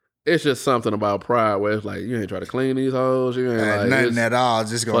 It's just something about pride where it's like, you ain't try to clean these hoes. You ain't like nothing at all.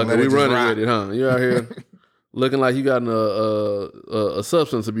 Just gonna let it just running rock. With it, huh? You out here looking like you got a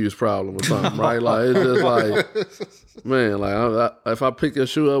substance abuse problem or something, right? Like it's just like, man, like if I pick your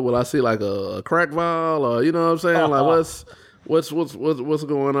shoe up, will I see like a crack vial or you know what I'm saying? Like what's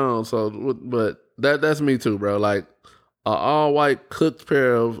going on? So, but that's me too, bro. Like. An all-white cooked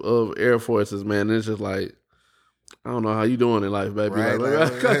pair of Air Forces, man. It's just like, I don't know how you doing in life, baby. Right,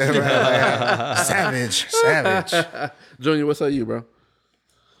 right. Savage. Junior, what's up you, bro?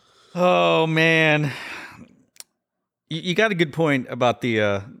 Oh, man. You got a good point about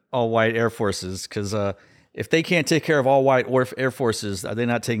the all-white Air Forces, because if they can't take care of all-white Air Forces, are they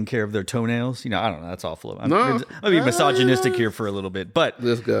not taking care of their toenails? I don't know. That's awful. I'm be misogynistic here for a little bit. But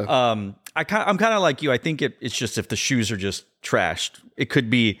this guy. I'm kind of like you. I think it's just if the shoes are just trashed. It could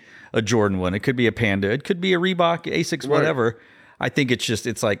be a Jordan one. It could be a Panda. It could be a Reebok, Asics, whatever. I think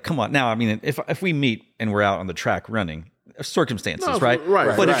it's like, come on. Now, I mean, if we meet and we're out on the track running, circumstances, right?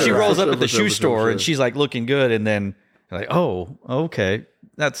 But if she rolls up at the shoe store and she's like looking good and then like, oh, okay.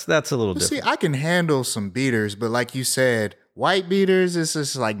 That's a little different. See, I can handle some beaters, but like you said, white beaters, it's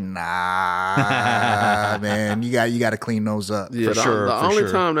just like, nah, man. You got to clean those up. Yeah, for sure. The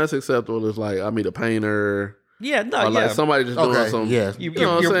only time that's acceptable is like I meet a painter. Yeah, no, or like somebody just doing some. Yeah,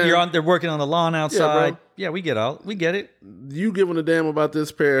 you're on. They're working on the lawn outside. Yeah, we get it. You giving a damn about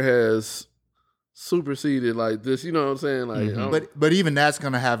this pair has superseded like this. You know what I'm saying? Like, but even that's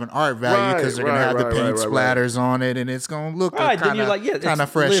gonna have an art value because they're gonna have the paint splatters on it, and it's gonna look kind of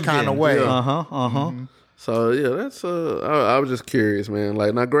fresh kind of way. Mm-hmm. So yeah, that's I was just curious, man.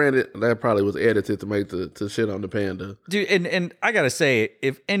 Like now, granted, that probably was edited to make to shit on the Panda, dude. And I gotta say,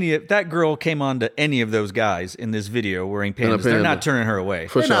 if that girl came on to any of those guys in this video wearing Pandas, they're not turning her away.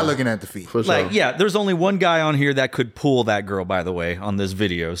 They're not looking at the feet. For sure. Like, yeah, there's only one guy on here that could pull that girl, by the way, on this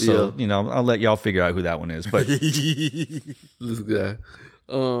video. So I'll let y'all figure out who that one is. But this guy.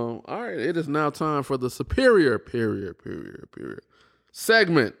 All right, it is now time for the superior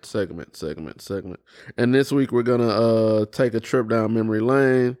segment. And this week we're gonna take a trip down memory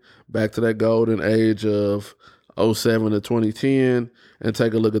lane, back to that golden age of 2007 to 2010, and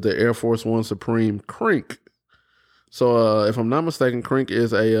take a look at the Air Force One Supreme Crink. So if I'm not mistaken, Crink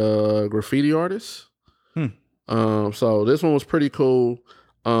is a graffiti artist. So this one was pretty cool.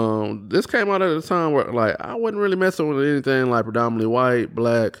 This came out at a time where like I wasn't really messing with anything like predominantly white,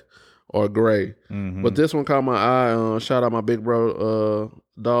 black, or gray. Mm-hmm. But this one caught my eye. Shout out my big bro,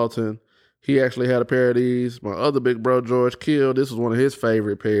 Dalton. He actually had a pair of these. My other big bro, George Kill, this was one of his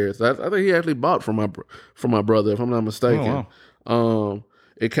favorite pairs. I think he actually bought from my brother, if I'm not mistaken. Oh, wow.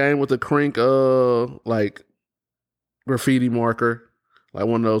 It came with a Crink, like graffiti marker, like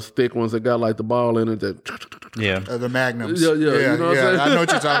one of those thick ones that got like the ball in it. The Magnums. Yeah. You know what I'm saying? I know what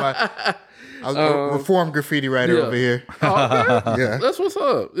you're talking about. Reform graffiti writer over here. Yeah, that's what's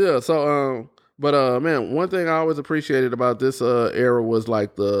up. Yeah, so man, one thing I always appreciated about this era was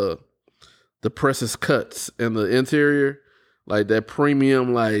like the precious cuts in the interior, like that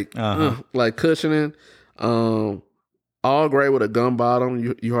premium like cushioning. All gray with a gum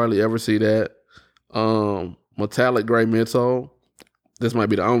bottom. You hardly ever see that. Metallic gray midsole. This might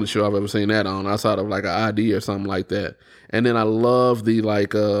be the only shoe I've ever seen that on outside of like an ID or something like that. And then I love the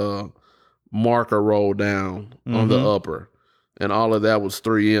like marker roll down on the upper. And all of that was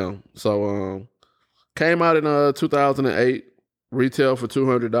 3M. So came out in 2008, retail for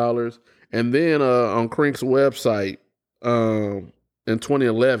 $200. And then on Crink's website in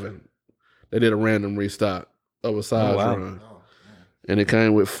 2011, they did a random restock of a size run. And it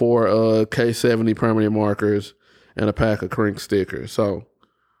came with 4 K70 permanent markers and a pack of Crink stickers. So,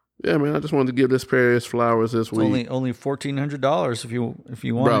 yeah, man, I just wanted to give this pair his flowers this week. Only $1,400 if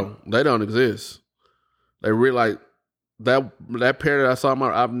you want. Bro, they don't exist. They really like that pair that I saw.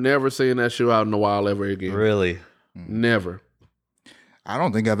 I've never seen that shoe out in the wild ever again. Really? Never. I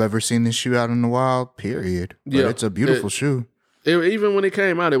don't think I've ever seen this shoe out in the wild. Period. But yeah, it's a beautiful shoe. Even when it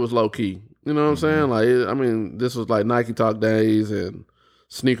came out, it was low key. You know what I'm saying? Like, this was like Nike Talk days and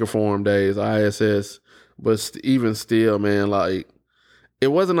Sneaker Forum days, ISS. But even still, man, like, it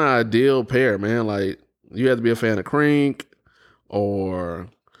wasn't an ideal pair, man. Like, you had to be a fan of Crink or,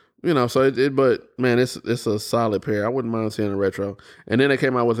 you know, so but man, it's a solid pair. I wouldn't mind seeing a retro. And then they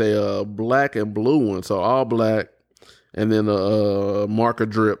came out with a black and blue one. So all black. And then the marker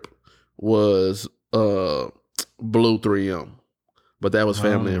drip was blue 3M. But that was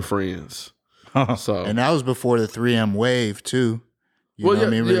family and friends. So and that was before the 3M wave too. You know what I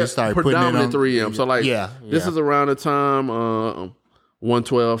mean? Really started putting it on 3M. So like, this is around the time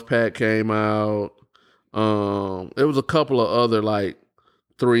 112 pack came out. There was a couple of other like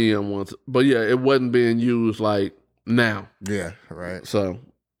 3M ones, but yeah, it wasn't being used like now. Yeah, right. So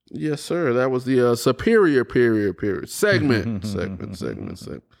yes, sir. That was the superior period segment.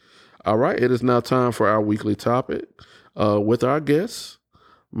 segment. All right, it is now time for our weekly topic with our guests,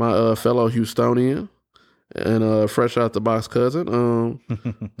 my fellow Houstonian and fresh out the box cousin,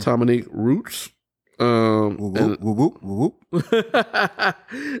 Tominique Roots. And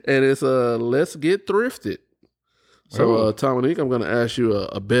it's let's get thrifted. So Tominique, I'm going to ask you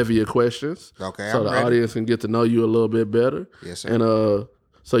a bevy of questions. Okay, so the audience can get to know you a little bit better. Yes, sir. And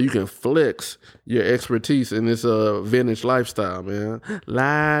so you can flex your expertise in this vintage lifestyle, man.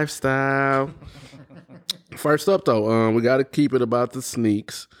 Lifestyle. First up, though, we got to keep it about the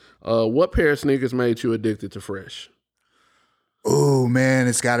sneaks. What pair of sneakers made you addicted to Fresh? Oh man,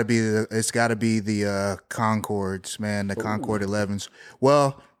 it's got to be the Concords, man. The Concord 11s.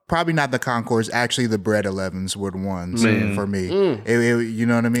 Well, probably not the Concords. Actually, the Bread 11s were the ones for me. You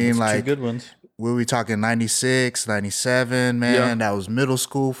know what I mean? That's like two good ones. We were talking 96, 97, man. Yeah. That was middle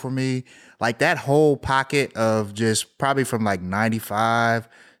school for me. Like that whole pocket of just probably from like 95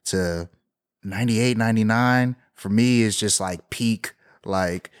 to 98, 99 for me is just like peak,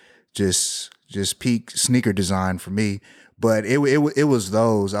 like just peak sneaker design for me. But it was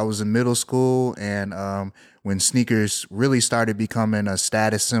those. I was in middle school, and when sneakers really started becoming a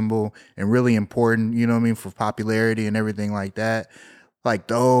status symbol and really important, you know what I mean, for popularity and everything like that. Like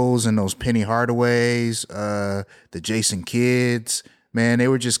those and those Penny Hardaways, the Jason Kidds, man, they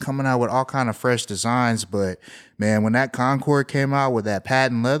were just coming out with all kind of fresh designs. But man, when that Concord came out with that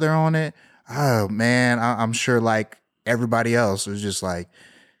patent leather on it, oh man, I'm sure like everybody else was just like,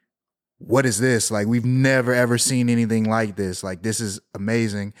 what is this? Like, we've never, ever seen anything like this. Like, this is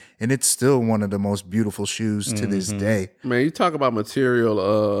amazing. And it's still one of the most beautiful shoes to this day. Man, you talk about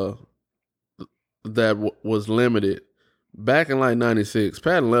material that was limited. Back in, like, 96,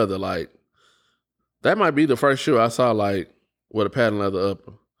 patent leather, like, that might be the first shoe I saw, like, with a patent leather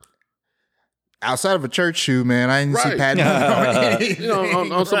upper. Outside of a church shoe, man, I didn't see patent leather on anything. You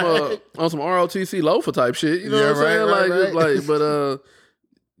know, on some ROTC loafer type shit. You know what I'm saying? Like, but...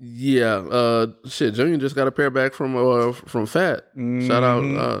 Yeah, shit. Junior just got a pair back from Fat. Shout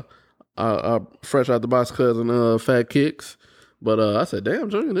out, fresh out the box cousin, Fat Kicks. But I said, damn,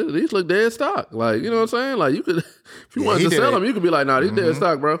 Junior, these look dead stock. Like, you know what I'm saying? Like, you could, if you wanted to sell them, you could be like, nah, these dead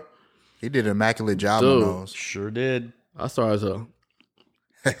stock, bro. He did an immaculate job on those. Sure did. I saw as a.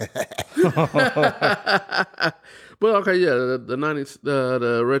 But okay, yeah, the 90s,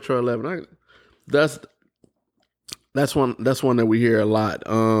 the retro 11. That's one that we hear a lot.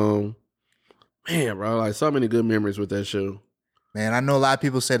 Man, bro, like so many good memories with that shoe. Man, I know a lot of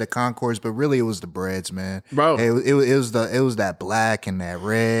people say the Concords, but really it was the Breads, man. Bro, it was that black and that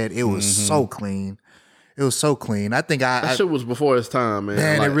red. It was so clean. It was so clean. I think that shit was before its time, man.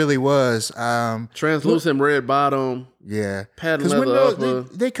 Man, like, it really was. Translucent red bottom. Yeah, patent leather.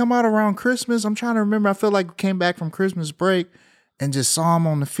 They come out around Christmas. I'm trying to remember. I feel like we came back from Christmas break and just saw them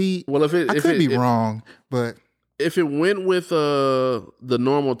on the feet. Well, I could be wrong, but. If it went with the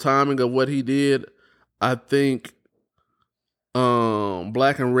normal timing of what he did, I think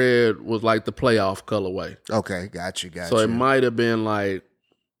black and red was like the playoff colorway. Okay, got you. So it might have been like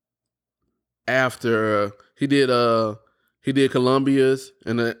after he did Columbia's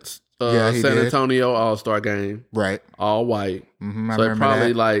and the San Antonio All-Star game. Right. All white. Mm-hmm, so it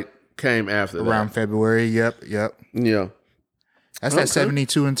probably like came after around that. February. Yep. Yeah. That's that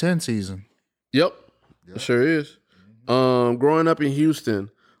 72-10 season. Yep. It sure is. Growing up in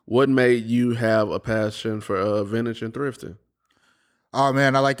Houston, what made you have a passion for vintage and thrifting? Oh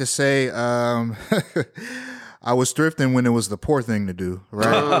man, I like to say I was thrifting when it was the poor thing to do,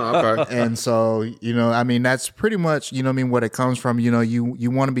 right? Okay. And so, that's pretty much, what it comes from.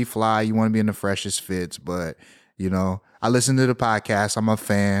 You want to be fly, you want to be in the freshest fits, but, I listen to the podcast, I'm a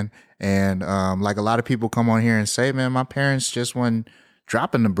fan, and like a lot of people come on here and say, man, my parents just weren't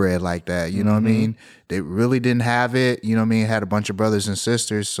dropping the bread like that, you know what I mean? They really didn't have it, had a bunch of brothers and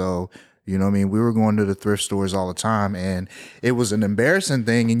sisters, so... we were going to the thrift stores all the time, and it was an embarrassing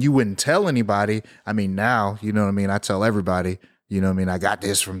thing, and you wouldn't tell anybody. Now, I tell everybody, I got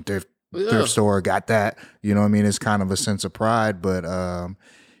this from thrift store, got that, it's kind of a sense of pride, but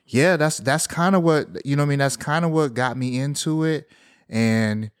that's kind of what, that's kind of what got me into it,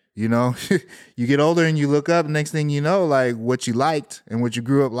 and, you get older and you look up, next thing you know, like what you liked and what you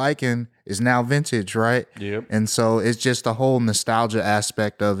grew up liking is now vintage, right? Yep. And so it's just the whole nostalgia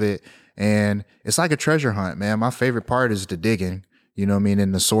aspect of it. And it's like a treasure hunt, man. My favorite part is the digging, and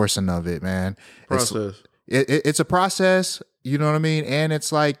the sourcing of it, man. Process. It's a process, and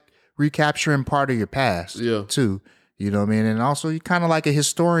it's like recapturing part of your past, too. And also you're kind of like a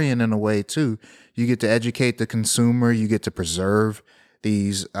historian in a way, too. You get to educate the consumer. You get to preserve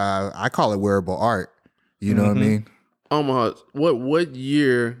these, I call it wearable art. You know what I mean? Omaha, what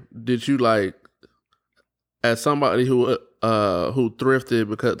year did you like, as somebody who thrifted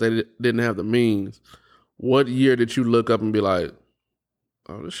because they didn't have the means, what year did you look up and be like,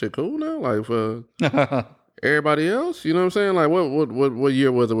 oh, this shit cool now? Like for everybody else? You know what I'm saying? Like what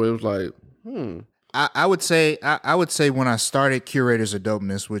year was it where it was like, I would say when I started Curators of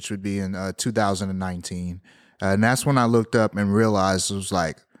Dopeness, which would be in 2019, and that's when I looked up and realized it was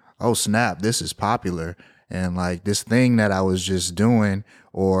like, oh snap, this is popular. And like this thing that I was just doing,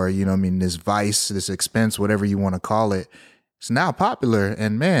 or, this vice, this expense, whatever you want to call it, it's now popular.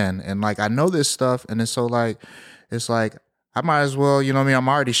 And man, and like I know this stuff, and it's like I might as well, I'm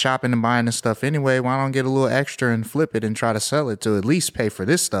already shopping and buying this stuff anyway. Why don't I get a little extra and flip it and try to sell it to at least pay for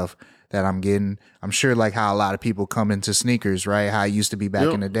this stuff that I'm getting? I'm sure like how a lot of people come into sneakers, right? How it used to be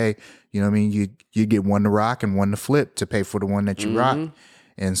back in the day. You get one to rock and one to flip to pay for the one that you rock.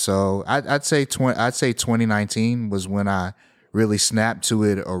 And so I'd say 2019 was when I really snapped to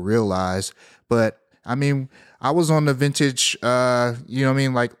it or realized. But I was on the vintage,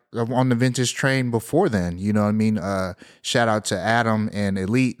 like on the vintage train before then. Shout out to Adam and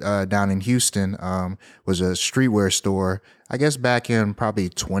Elite down in Houston. Was a streetwear store, I guess back in probably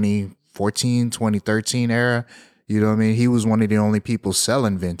 2014, 2013 era. He was one of the only people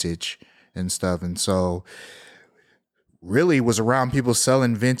selling vintage and stuff. And so really was around people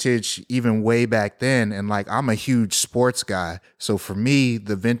selling vintage even way back then. And like, I'm a huge sports guy. So for me,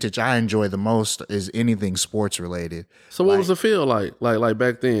 the vintage I enjoy the most is anything sports related. So what was the feel like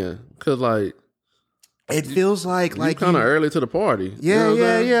back then? Cause like, it feels like kind of early to the party.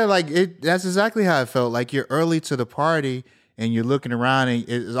 Yeah. Like that's exactly how it felt. Like you're early to the party and you're looking around and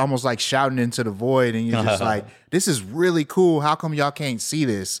it's almost like shouting into the void. And you're just like, this is really cool. How come y'all can't see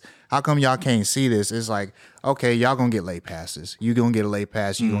this? It's like, okay, y'all gonna get late passes. You gonna get a late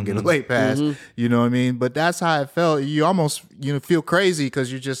pass. You gonna get a late pass. You know what I mean? But that's how it felt. You almost, feel crazy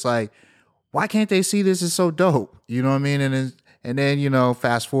because you're just like, why can't they see this? It's so dope. You know what I mean? And then,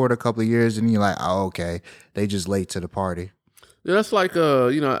 fast forward a couple of years and you're like, oh, okay, they just late to the party. Yeah, that's like,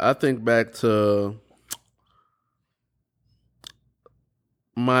 I think back to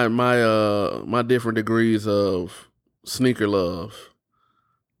my different degrees of sneaker love.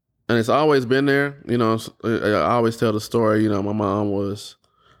 And it's always been there. I always tell the story, my mom was,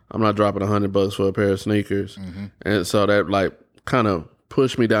 I'm not dropping $100 for a pair of sneakers. And so that like kind of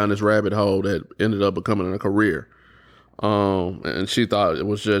pushed me down this rabbit hole that ended up becoming a career. And she thought it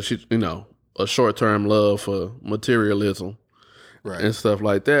was just, a short-term love for materialism and stuff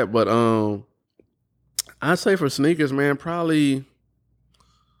like that. But I'd say for sneakers, man, probably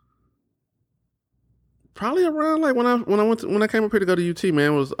around like when I came up here to go to UT,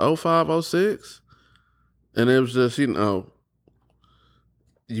 man, it was 05, 06. And it was just, you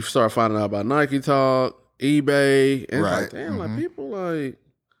start finding out about Nike Talk, eBay, and it's like, damn, like people like,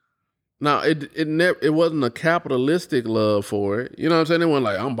 now it wasn't a capitalistic love for it. You know what I'm saying? It wasn't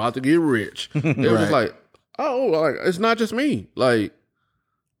like, I'm about to get rich. It was just like, Oh, like it's not just me. Like,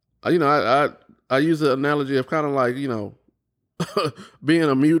 you know, I use the analogy of kind of like, you know, being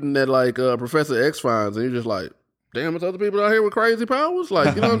a mutant that like Professor X finds, and you're just like, damn, it's other people out here with crazy powers.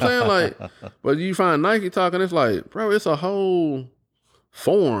 Like, you know what I'm saying? Like, but you find Nike talking, it's like, bro, it's a whole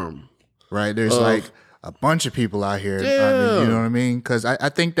form. Right. There's like a bunch of people out here. Yeah. I mean, you know what I mean? Because I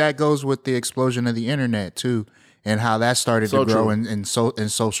think that goes with the explosion of the internet too, and how that started to grow in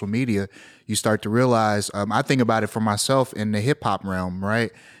social media. You start to realize, I think about it for myself in the hip hop realm,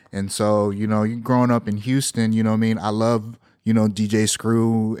 right? And so, you know, you growing up in Houston, you know what I mean? I love, you know, DJ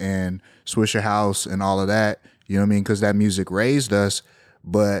Screw and Swisher House and all of that, you know what I mean? Because that music raised us,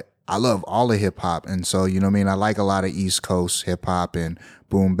 but I love all the hip hop. And so, you know what I mean? I like a lot of East Coast hip hop and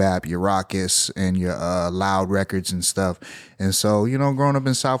boom bap, your Raucous and your Loud Records and stuff. And so, you know, growing up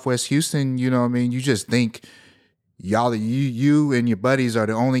in Southwest Houston, you know what I mean? You just think you and your buddies are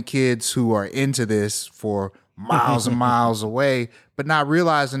the only kids who are into this for miles and miles away, but not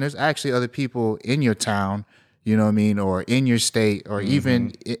realizing there's actually other people in your town, you know what I mean, or in your state, or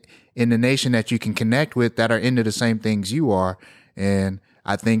even in the nation that you can connect with that are into the same things you are. And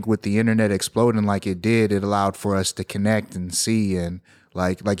I think with the internet exploding like it did, it allowed for us to connect and see. And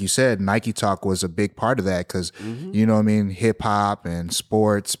like you said, Nike Talk was a big part of that because, you know what I mean, hip hop and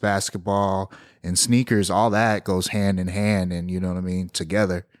sports, basketball and sneakers, all that goes hand in hand and, you know what I mean,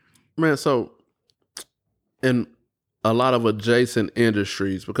 together. Man, so in a lot of adjacent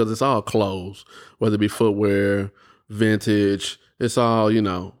industries, because it's all clothes, whether it be footwear, vintage, it's all, you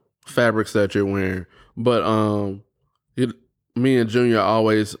know, fabrics that you're wearing. But me and Junior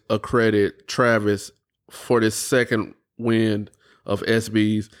always accredit Travis for this second wind of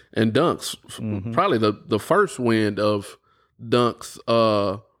SBs and Dunks. Probably the first wind of Dunks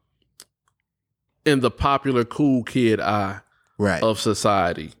in the popular cool kid eye of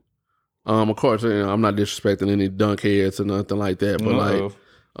society. Of course, you know, I'm not disrespecting any dunk heads or nothing like that, but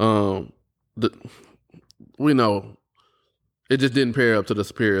we know it just didn't pair up to the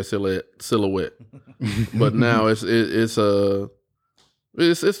superior silhouette. But now it's the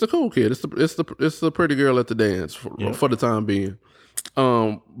cool kid. It's the pretty girl at the dance for the time being.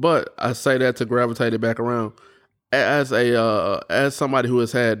 But I say that to gravitate it back around as somebody who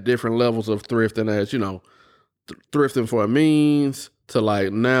has had different levels of thrifting, as you know, thrifting for a means to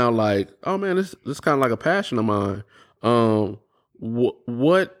like now, like, oh man, this kind of like a passion of mine.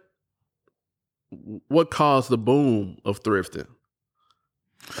 What caused the boom of thrifting?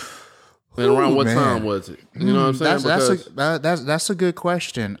 And around what time was it? You know what I'm saying? That's a good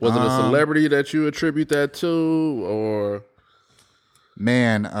question. Was it a celebrity that you attribute that to, or?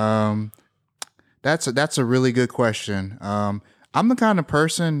 Man, that's a really good question. I'm the kind of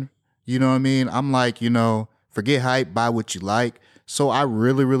person, you know what I mean? I'm like, you know, forget hype, buy what you like. So I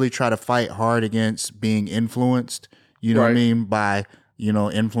really, really try to fight hard against being influenced, you know what I mean, by, you know,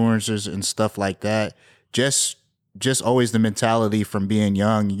 influencers and stuff like that. Just always the mentality from being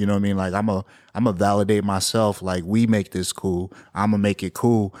young, you know what I mean? Like I'm a validate myself, like we make this cool, I'm gonna make it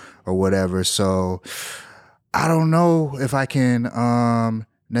cool or whatever. So I don't know if I can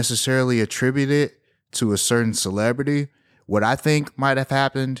necessarily attribute it to a certain celebrity. What I think might have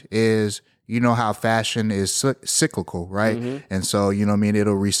happened is, you know how fashion is cyclical, right? And so, you know what I mean,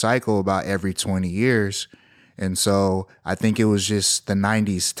 it'll recycle about every 20 years. And so I think it was just the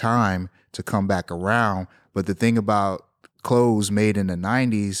 90s time to come back around. But the thing about clothes made in the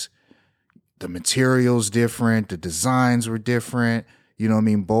 90s, the material's different, the designs were different, you know what I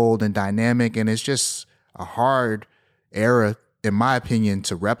mean, bold and dynamic. And it's just a hard era, in my opinion,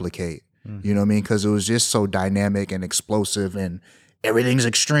 to replicate, you know what I mean? Because it was just so dynamic and explosive and everything's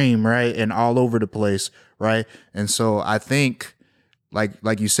extreme, right? And all over the place, right? And so I think,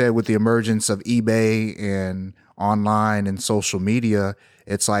 like you said, with the emergence of eBay and online and social media,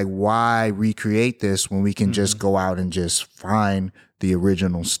 it's like, why recreate this when we can just go out and just find the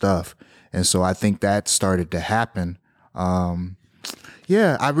original stuff? And so I think that started to happen.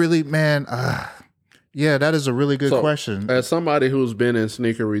 Yeah, I really, man, yeah, that is a really good question. As somebody who's been in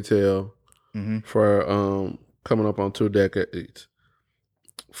sneaker retail for coming up on 2 decades,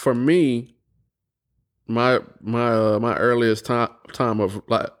 for me, my earliest time of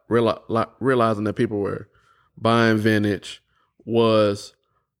like realizing that people were buying vintage was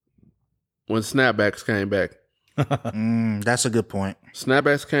when snapbacks came back. That's a good point.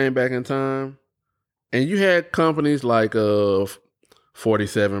 Snapbacks came back in time, and you had companies like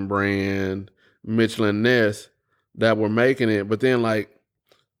 47 brand, Michelin Ness that were making it, but then like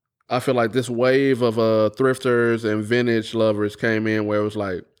I feel like this wave of thrifters and vintage lovers came in where it was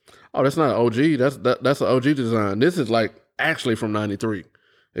like, oh, that's not an OG. That's an OG design. This is like actually from '93.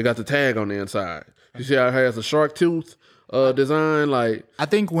 It got the tag on the inside. You see how it has a shark tooth design? Like I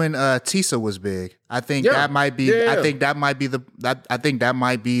think when Tisa was big, I think that might be. I think that might be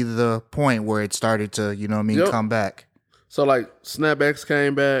the point where it started to, come back. So like snapbacks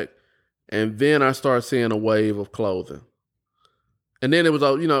came back, and then I started seeing a wave of clothing. And then it was,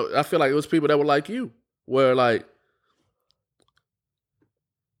 I feel like it was people that were like you, where like,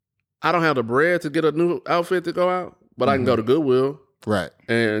 I don't have the bread to get a new outfit to go out, but I can go to Goodwill. Right.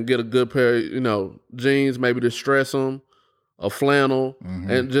 And get a good pair of, jeans, maybe to stress them, a flannel,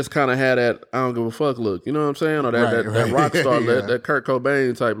 and just kind of have that I don't give a fuck look. You know what I'm saying? Or that rock star, that Kurt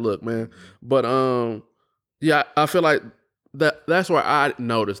Cobain type look, man. But, I feel like that's where I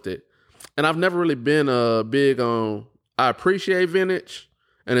noticed it. And I've never really been big on, I appreciate vintage,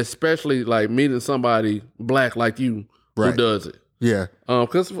 and especially like meeting somebody black like you who does it. Yeah.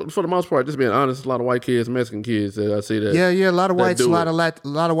 Because for the most part, just being honest, a lot of white kids, Mexican kids that I see that. Yeah, a lot of whites, a lot of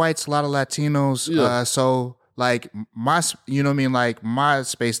whites, a lot of Latinos. Yeah. So like my, like my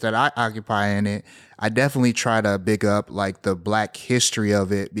space that I occupy in it, I definitely try to big up like the black history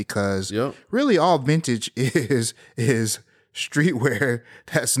of it because really all vintage is streetwear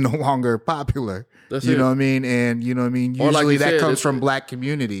that's no longer popular. That's what I mean? And usually that comes from black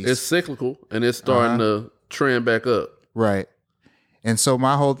communities. It's cyclical and it's starting to trend back up. Right. And so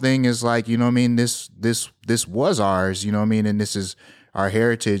my whole thing is like, this was ours, and this is our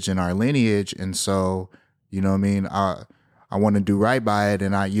heritage and our lineage. And so, I want to do right by it.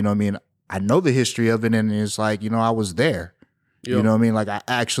 And I know the history of it, and it's like, I was there. Yep. Like I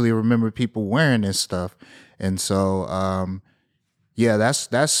actually remember people wearing this stuff. And so,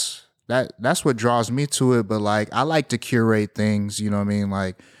 that's what draws me to it. But like, I like to curate things,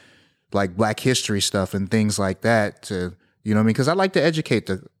 like Black history stuff and things like that to, because I like to educate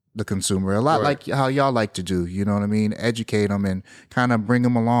the consumer a lot, like how y'all like to do, educate them and kind of bring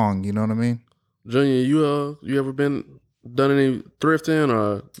them along, you know what I mean? Junior, you ever done any thrifting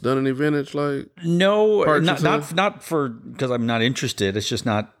or done any vintage like? No, not for because I'm not interested. It's just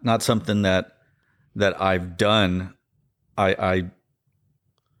not something that I've done.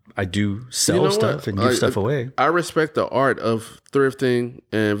 I do sell stuff and give stuff away. I respect the art of thrifting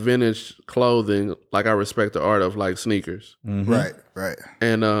and vintage clothing like I respect the art of like sneakers. Mm-hmm. Right.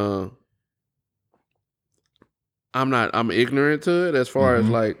 And I'm ignorant to it as far as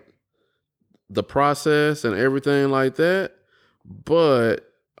like the process and everything like that. But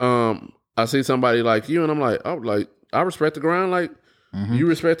I see somebody like you and I'm like, I respect the grind like you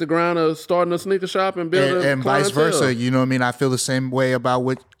respect the grind of starting a sneaker shop and building and vice versa. I feel the same way about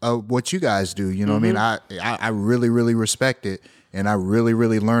what you guys do. I really, really respect it, and I really,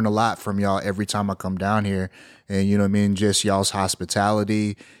 really learn a lot from y'all every time I come down here. And just y'all's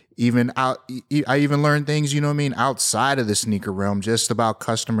hospitality. I even learn things, outside of the sneaker realm, just about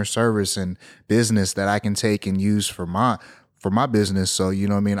customer service and business that I can take and use for my business. So,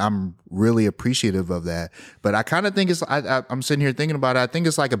 I'm really appreciative of that. But I kind of think I'm sitting here thinking about it. I think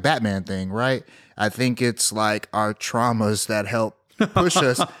it's like a Batman thing, right? I think it's like our traumas that help push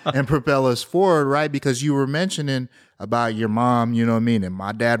us and propel us forward, right? Because you were mentioning about your mom, and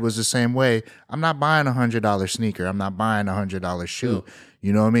my dad was the same way. I'm not buying $100 sneaker. I'm not buying $100 shoe.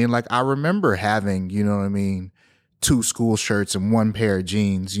 Like I remember having, 2 school shirts and 1 pair of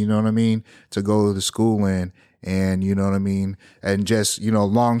jeans, to go to school in. And and just,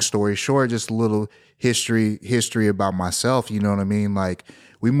 long story short, just a little history about myself, like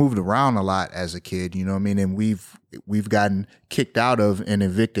we moved around a lot as a kid, and we've gotten kicked out of and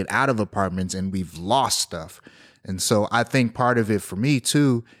evicted out of apartments, and we've lost stuff. And so I think part of it for me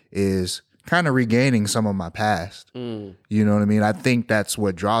too is kind of regaining some of my past. I think that's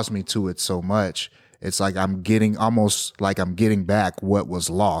what draws me to it so much. It's like I'm getting back what was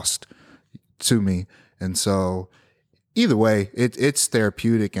lost to me. And so either way, it's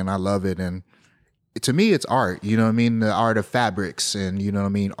therapeutic and I love it. And to me, it's art, the art of fabrics and,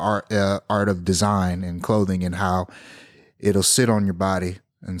 art of design and clothing and how it'll sit on your body.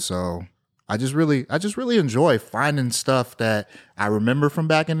 And so I just really enjoy finding stuff that I remember from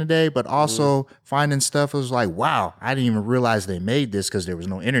back in the day, but also finding stuff that was like, wow, I didn't even realize they made this because there was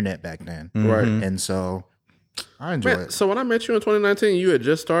no internet back then. Right. And so I enjoy it. So when I met you in 2019, you had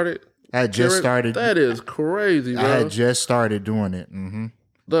just started? I had just started. That is crazy, bro. I had just started doing it. Mm-hmm.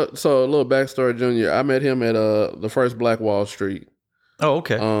 So a little backstory, Junior. I met him at the first Black Wall Street. Oh,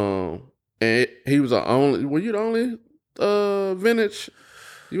 okay. And he was the only. Were you the only vintage?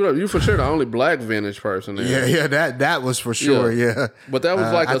 You for sure the only black vintage person there. Yeah, that was for sure. Yeah. But that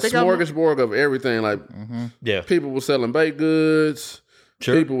was like a smorgasbord of everything. Like, people were selling baked goods.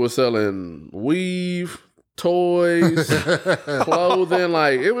 Sure. People were selling weave. toys, clothing.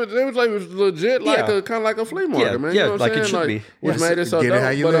 Like it was legit, like a kind of like a flea market, man. You know what I'm saying? It should be. Which made it so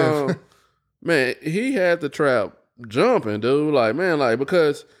dope. But man, he had the trap jumping, dude. Like, man, like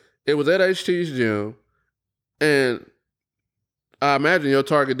because it was at HT's gym, and I imagine your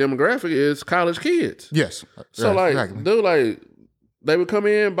target demographic is college kids. Yes. So exactly. Dude, like they would come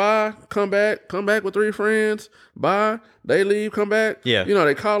in, buy, come back with 3 friends, buy, they leave, come back. Yeah. You know,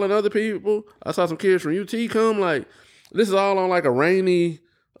 they calling other people. I saw some kids from UT come. Like, this is all on like a rainy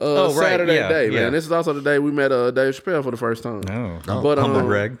Saturday day, man. This is also the day we met Dave Chappelle for the first time. But humble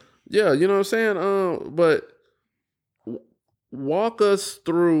brag. Yeah, you know what I'm saying? But walk us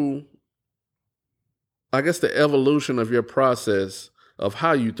through, I guess, the evolution of your process of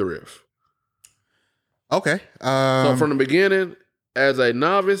how you thrift. Okay. So from the beginning, as a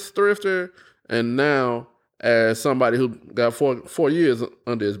novice thrifter, and now as somebody who got four years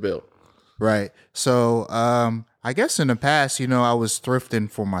under his belt. Right. So I guess in the past, I was thrifting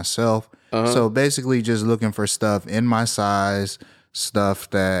for myself. So basically just looking for stuff in my size, stuff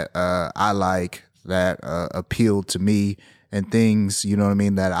that I like, that appealed to me, and things,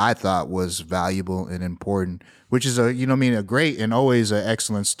 that I thought was valuable and important, which is a great and always an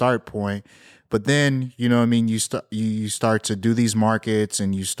excellent start point. But then, you start to do these markets,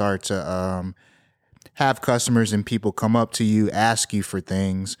 and you start to have customers and people come up to you, ask you for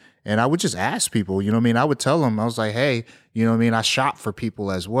things. And I would just ask people, I would tell them, I was like, hey, I shop for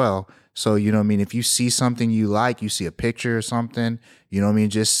people as well. So, if you see something you like, you see a picture or something,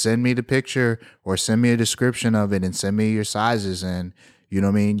 just send me the picture or send me a description of it and send me your sizes. And,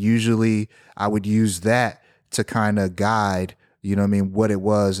 usually I would use that to kind of guide, what it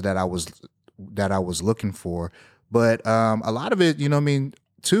was that I was looking for. But a lot of it,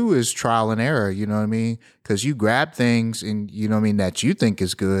 too, is trial and error, because you grab things and, that you think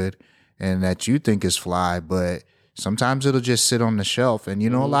is good and that you think is fly, but sometimes it'll just sit on the shelf. And,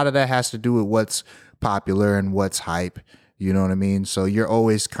 a lot of that has to do with what's popular and what's hype, So you're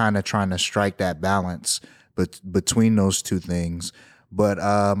always kind of trying to strike that balance between those two things. But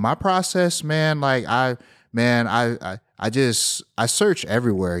my process, man, like I search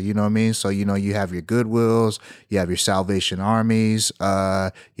everywhere, So, you have your Goodwills, you have your Salvation Armies,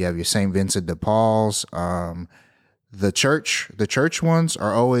 you have your St. Vincent de Paul's. The church ones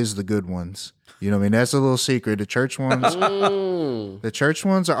are always the good ones. That's a little secret. The church ones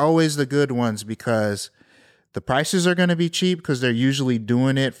are always the good ones because the prices are going to be cheap because they're usually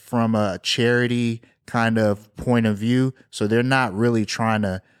doing it from a charity kind of point of view. So they're not really trying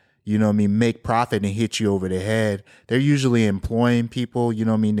to, make profit and hit you over the head. They're usually employing people,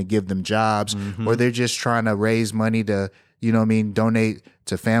 to give them jobs, or they're just trying to raise money to, donate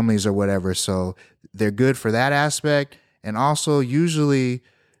to families or whatever. So they're good for that aspect. And also usually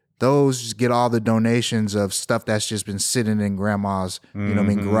those get all the donations of stuff that's just been sitting in grandma's,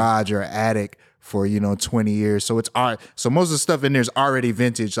 garage or attic for, 20 years. So so most of the stuff in there is already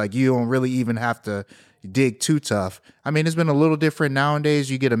vintage. Like you don't really even have to dig too tough. I mean, it's been a little different nowadays.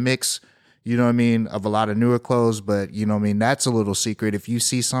 You get a mix, of a lot of newer clothes, but that's a little secret. If you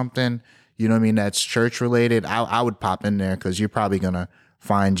see something, that's church related, I would pop in there because you're probably gonna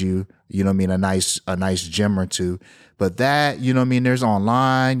find a nice gem or two. But that, there's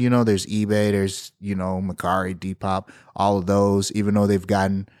online, there's eBay, there's, Mercari, Depop, all of those, even though they've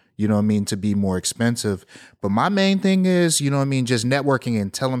gotten, to be more expensive. But my main thing is, just networking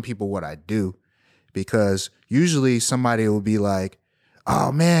and telling people what I do. Because usually somebody will be like,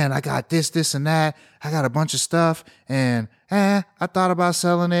 oh man, I got this and that. I got a bunch of stuff and I thought about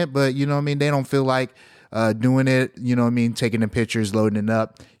selling it, but they don't feel like doing it, taking the pictures, loading it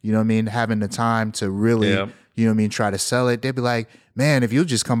up, having the time to really, try to sell it. They'd be like, man, if you'll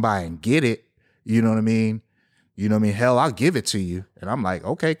just come by and get it, hell, I'll give it to you. And I'm like,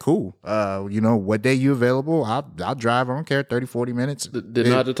 okay, cool. What day you available? I'll drive. I don't care. 30, 40 minutes. Did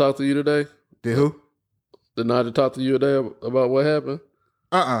Naja talk to you today? Did who? Did Naja talk to you today about what happened?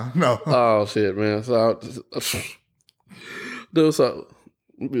 No. Oh, shit, man. So, dude, so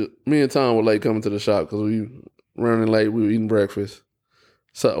me and Tom were late coming to the shop because we running late. We were eating breakfast.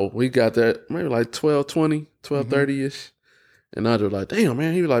 So we got there maybe like 12:20, 12:30-ish. And Naja was like, damn,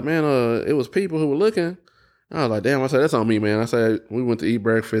 man. He was like, man, it was people who were looking. I was like, damn. I said, that's on me, man. I said, we went to eat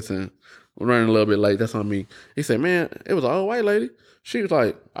breakfast and we're running a little bit late. That's on me. He said, man, it was an old white lady. She was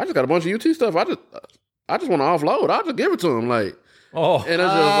like, I just got a bunch of UT stuff. I just want to offload. I'll just give it to him. Like, and it's just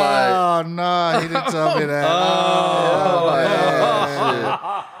like, oh no, he didn't tell me that.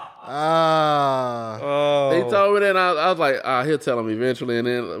 He told me that. And I was like, he'll tell him eventually. And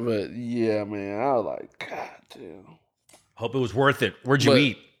then, but yeah, man, I was like, God damn. Hope it was worth it. Where'd you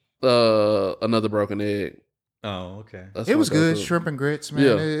eat? Another broken egg. Oh, okay. It was good. Shrimp and grits, man.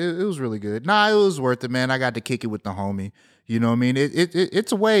 Yeah. It was really good. Nah, it was worth it, man. I got to kick it with the homie. You know what I mean?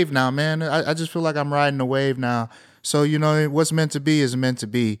 It's a wave now, man. I just feel like I'm riding a wave now. So, you know, what's meant to be is meant to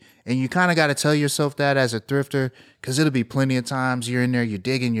be. And you kind of got to tell yourself that as a thrifter, because it'll be plenty of times you're in there, you're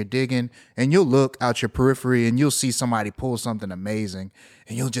digging, and you'll look out your periphery and you'll see somebody pull something amazing.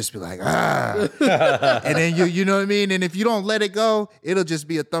 And you'll just be like, ah. And then you know what I mean? And if you don't let it go, it'll just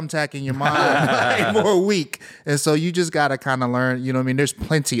be a thumbtack in your mind for a week. And so you just got to kind of learn, you know what I mean? There's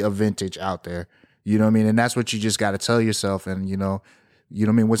plenty of vintage out there. You know what I mean? And that's what you just got to tell yourself. And, you know what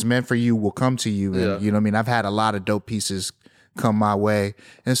I mean? What's meant for you will come to you. And, you know what I mean? I've had a lot of dope pieces come my way.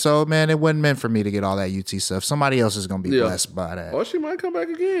 And so, man, it wasn't meant for me to get all that UT stuff. Somebody else is going to be blessed by that. Or she might come back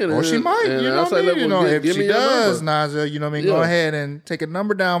again. Or she might, you know what I mean? You know, if she does, Naja, you know what I mean? Go ahead and take a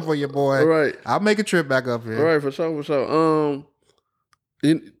number down for your boy. Right. I'll make a trip back up here. Right, for sure.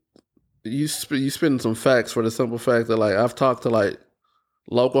 You spitting some facts for the simple fact that, like, I've talked to, like,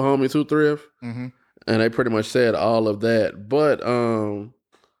 local homies who thrift, and they pretty much said all of that. But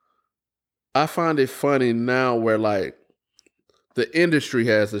I find it funny now where, like, the industry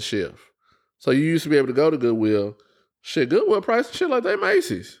has a shift. So you used to be able to go to Goodwill. Shit, Goodwill price shit like they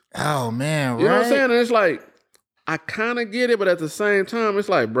Macy's. Oh, man, You know what I'm saying? And it's like, I kind of get it, but at the same time, it's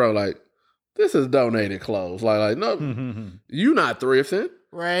like, bro, like, this is donated clothes. Like no, you not thrifting.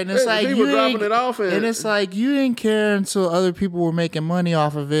 Right, and it's like people dropping it off, and it's like you didn't care until other people were making money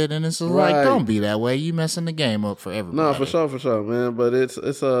off of it, and it's just like, don't be that way. You messing the game up for everybody. No, for sure, man. But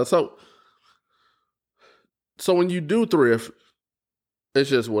it's so when you do thrift, it's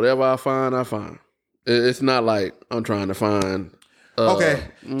just whatever I find. It's not like I'm trying to find. Okay,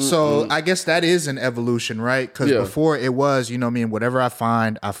 so I guess that is an evolution, right? Because before it was, you know what I mean, whatever I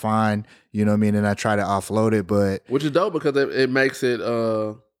find, you know what I mean, and I try to offload it, but... Which is dope because it makes it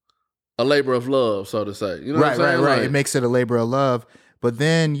a labor of love, so to say. You know what I'm saying? Right. Like, it makes it a labor of love. But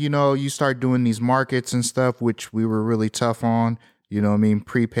then, you know, you start doing these markets and stuff, which we were really tough on, you know what I mean,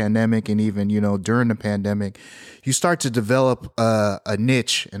 pre-pandemic and even, you know, during the pandemic. You start to develop a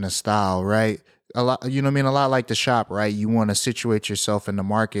niche and a style, right? A lot, you know what I mean? A lot like the shop, right? You want to situate yourself in the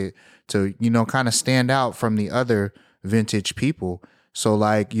market to, you know, kind of stand out from the other vintage people. So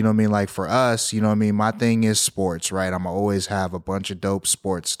like, you know what I mean? Like for us, you know what I mean? My thing is sports, right? I'm always have a bunch of dope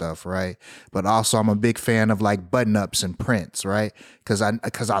sports stuff, right? But also I'm a big fan of like button ups and prints, right? Cause I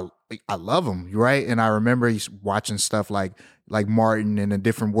love them, right? And I remember watching stuff like Martin in A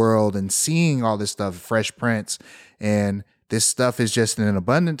Different World and seeing all this stuff, fresh prints. And this stuff is just in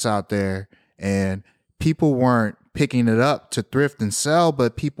abundance out there. And people weren't picking it up to thrift and sell,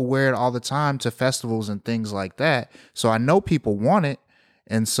 but people wear it all the time to festivals and things like that. So I know people want it.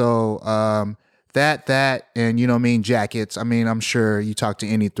 And so that and, you know what I mean, jackets. I mean, I'm sure you talk to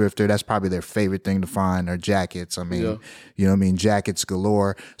any thrifter, that's probably their favorite thing to find are jackets. I mean, you know what I mean, jackets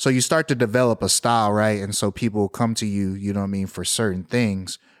galore. So you start to develop a style, right? And so people come to you, you know what I mean, for certain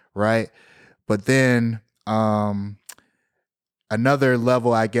things, right? But then another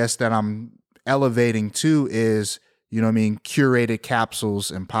level, I guess, that I'm elevating to is, you know what I mean, curated capsules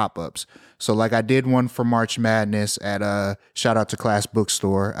and pop-ups. So like I did one for March Madness at shout out to Class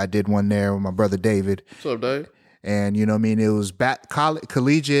Bookstore. I did one there with my brother David. What's up, Dave? And you know what I mean, it was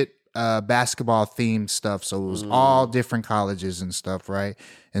collegiate basketball themed stuff. So it was all different colleges and stuff, right?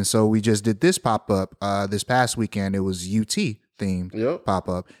 And so we just did this pop-up this past weekend. It was UT themed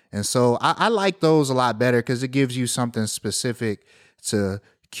pop-up. And so I like those a lot better because it gives you something specific to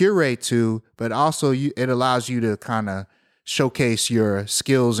curate to, but also it allows you to kind of showcase your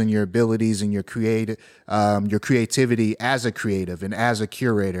skills and your abilities and your creativity as a creative and as a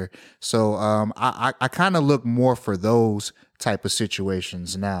curator. So I kind of look more for those type of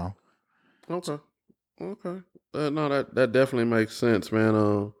situations now. Okay. No, that definitely makes sense,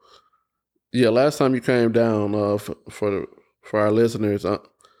 man. Yeah, last time you came down for our listeners,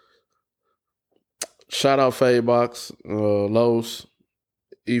 shout out Fadebox, Los,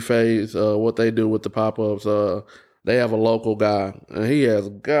 E-Phase, what they do with the pop-ups. They have a local guy, and he has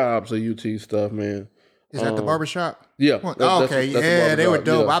gobs of UT stuff, man. Is that the barbershop? Yeah. That's they were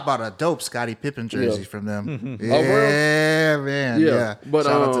dope. Yeah. I bought a dope Scottie Pippen jersey from them. Yeah, man. Yeah. But,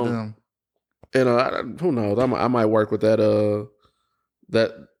 shout out to them. And who knows? I might work with that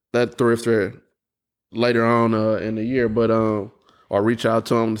thrifter later on in the year, but or reach out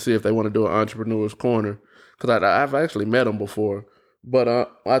to them to see if they want to do an entrepreneur's corner, because I've actually met them before. But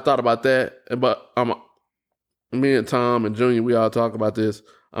I thought about that, but me and Tom and Junior, we all talk about this.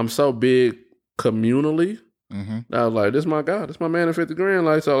 I'm so big communally. I was like, this is my guy. This is my man at 50 grand.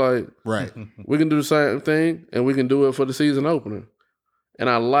 Like, so like, right. We can do the same thing and we can do it for the season opener. And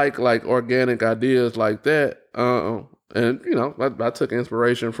I like organic ideas like that. And you know, I took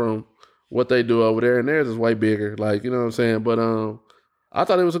inspiration from what they do over there, and theirs is way bigger. Like, you know what I'm saying? But I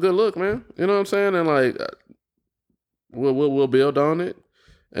thought it was a good look, man. You know what I'm saying? And like, we'll build on it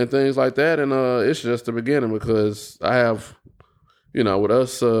and things like that. And it's just the beginning, because I have, you know, with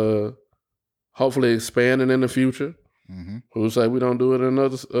us hopefully expanding in the future. Mm-hmm. Who say we don't do it in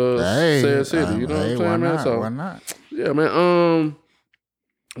another said city? You know what I'm saying, man? So why not? Yeah, man.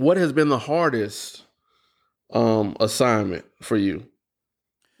 What has been the hardest assignment for you?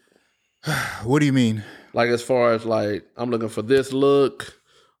 What do you mean? Like, as far as like, I'm looking for this look.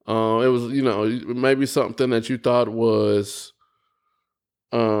 It was, you know, maybe something that you thought was,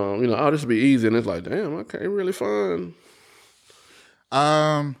 you know, oh, this would be easy, and it's like, damn, I can't really find.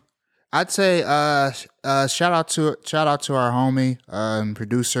 I'd say shout out to our homie and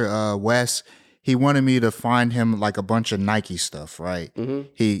producer Wes. He wanted me to find him like a bunch of Nike stuff, right? Mm-hmm.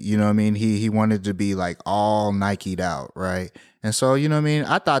 He, you know what I mean? He wanted to be like all Nike'd out, right? And so, you know what I mean?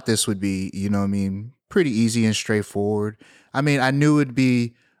 I thought this would be, you know what I mean, pretty easy and straightforward. I mean, I knew it'd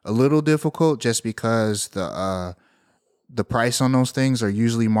be a little difficult just because the price on those things are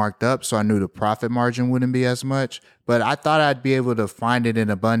usually marked up, so I knew the profit margin wouldn't be as much. But I thought I'd be able to find it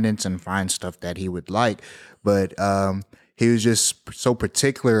in abundance and find stuff that he would like. But he was just so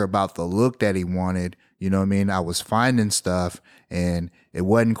particular about the look that he wanted. You know what I mean? I was finding stuff and it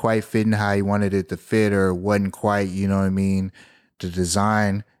wasn't quite fitting how he wanted it to fit, or wasn't quite, you know what I mean, the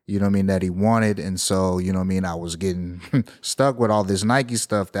design, you know what I mean, that he wanted. And so, you know what I mean, I was getting stuck with all this Nike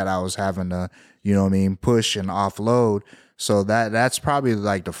stuff that I was having to, you know what I mean, push and offload. So that's probably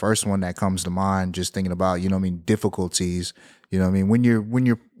like the first one that comes to mind, just thinking about, you know what I mean, difficulties. You know what I mean? When you're,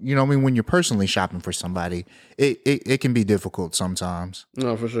 you know what I mean, when you're personally shopping for somebody, it can be difficult sometimes.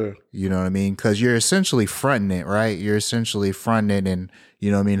 No, for sure. You know what I mean? Because you're essentially fronting it, right? You're essentially fronting it and,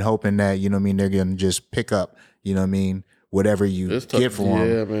 you know what I mean, hoping that, you know what I mean, they're going to just pick up, you know what I mean, whatever you get for them.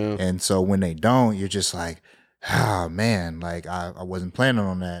 Yeah, man. And so when they don't, you're just like, oh, man, like I wasn't planning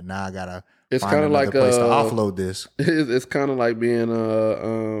on that. Now I got to find another place to offload this. It's kind of like being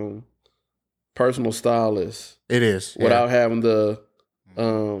a personal stylist. It is. Without having the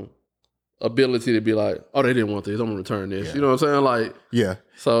ability to be like, oh, they didn't want this, I'm gonna return this. Yeah. You know what I'm saying? Like, yeah.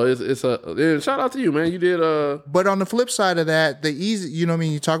 So it's shout out to you, man. You did But on the flip side of that, you know what I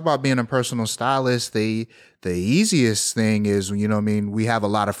mean, you talk about being a personal stylist, the easiest thing is, you know what I mean, we have a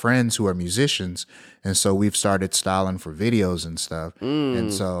lot of friends who are musicians, and so we've started styling for videos and stuff.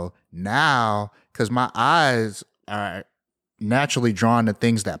 And so now, because my eyes are naturally drawn to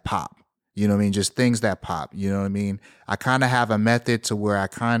things that pop. You know what I mean? Just things that pop. You know what I mean? I kind of have a method to where I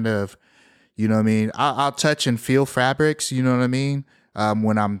kind of, you know what I mean? I'll touch and feel fabrics, you know what I mean?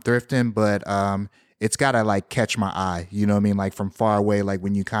 When I'm thrifting, but it's got to like catch my eye, you know what I mean? Like from far away, like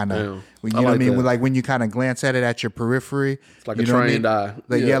when you kind of, you know what I mean? Like when you kind of glance at it at your periphery. It's like a trained eye.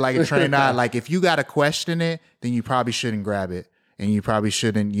 Like, yeah, like a trained eye. Like if you got to question it, then you probably shouldn't grab it. And you probably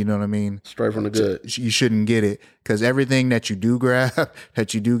shouldn't, you know what I mean? Straight from the gut. You shouldn't get it, because everything that you do grab,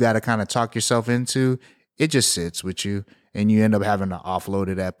 that you do got to kind of talk yourself into, it just sits with you. And you end up having to offload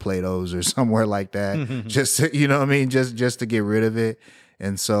it at Plato's or somewhere like that. Just to, you know what I mean? Just to get rid of it.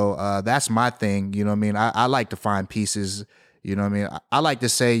 And so that's my thing, you know what I mean? I like to find pieces, you know what I mean? I like to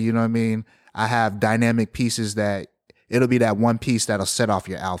say, you know what I mean? I have dynamic pieces that it'll be that one piece that'll set off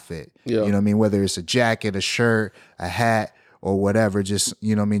your outfit. Yeah. You know what I mean? Whether it's a jacket, a shirt, a hat, or whatever, just,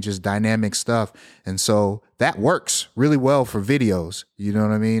 you know what I mean, just dynamic stuff. And so that works really well for videos, you know what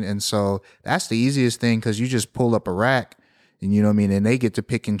I mean? And so that's the easiest thing, because you just pull up a rack and, you know what I mean, and they get to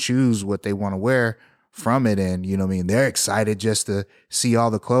pick and choose what they want to wear from it. And, you know what I mean, they're excited just to see all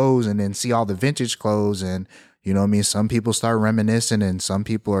the clothes and then see all the vintage clothes. And, you know what I mean, some people start reminiscing and some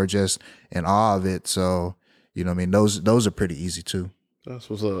people are just in awe of it. So, you know what I mean, those are pretty easy too. That's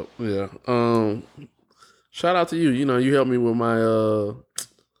what's up. Yeah. Shout out to you. You know, you helped me with my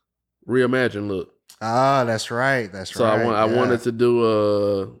reimagine look. Ah, that's right. That's so right. So I wanted to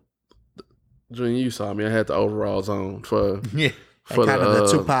do Junior, you saw me. I had the overalls on for for kind of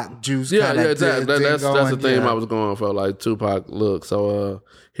the Tupac juice. Yeah, exactly. That's the theme I was going for, like Tupac look. So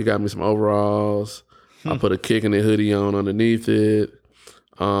he got me some overalls. I put a Kicking It hoodie on underneath it.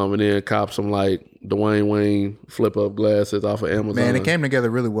 And then cop some like Dwayne Wayne flip up glasses off of Amazon. Man, it came together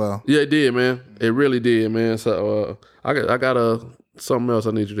really well. Yeah, it did, man. It really did, man. So I got something else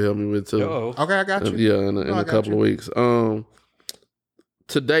I need you to help me with too. Uh-oh. Okay, I got you. Yeah, in a couple of weeks. To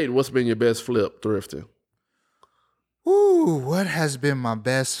date, what's been your best flip thrifting? Ooh, what has been my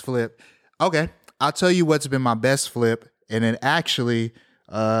best flip? Okay, I'll tell you what's been my best flip, and it actually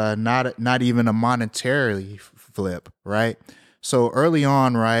not even a monetarily flip, right? So early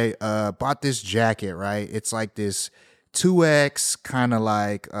on, right, bought this jacket, right? It's like this 2X kind of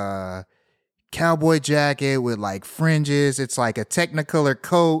like cowboy jacket with like fringes. It's like a Technicolor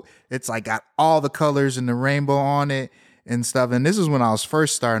coat. It's like got all the colors in the rainbow on it and stuff. And this is when I was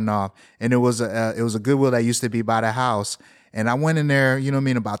first starting off, and it was a Goodwill that used to be by the house. And I went in there, you know what I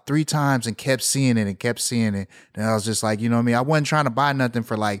mean, about 3 times and kept seeing it and kept seeing it. And I was just like, you know what I mean, I wasn't trying to buy nothing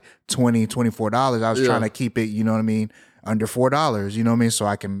for like $20, $24. I was trying to keep it, you know what I mean, under $4, you know what I mean, so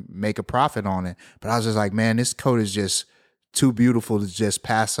I can make a profit on it. But I was just like, man, this coat is just too beautiful to just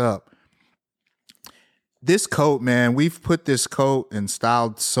pass up. This coat, man, we've put this coat and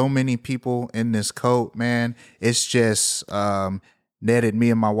styled so many people in this coat, man. It's just netted me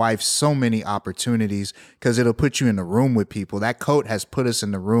and my wife so many opportunities because it'll put you in the room with people. That coat has put us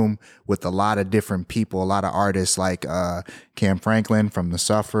in the room with a lot of different people, a lot of artists like Cam Franklin from The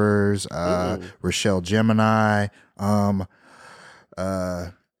Sufferers, Rochelle Gemini,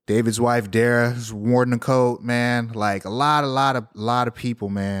 David's wife Dara has worn the coat, man. Like a lot of people,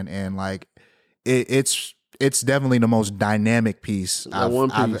 man, and like it's definitely the most dynamic piece. That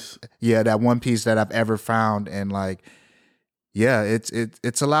one piece that I've ever found, and like. Yeah,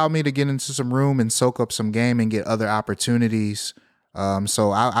 it's allowed me to get into some room and soak up some game and get other opportunities.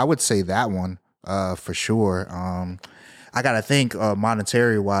 So I would say that one for sure. I gotta think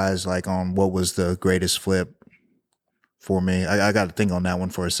monetary wise, like on what was the greatest flip for me. I gotta think on that one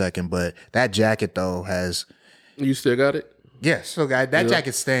for a second. But that jacket though has. You still got it? Yeah, still got it. That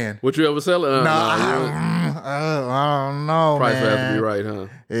jacket's staying. Would you ever sell it? I don't know. Price man. would have to be right, huh?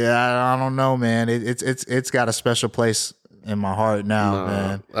 Yeah, I don't know, man. It's got a special place in my heart now,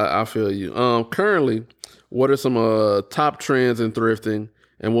 man. I feel you. Currently, what are some top trends in thrifting,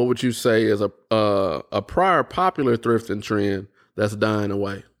 and what would you say is a prior popular thrifting trend that's dying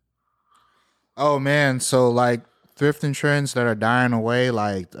away? Oh man, so like thrifting trends that are dying away,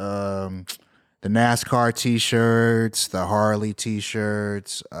 like the NASCAR t-shirts, the Harley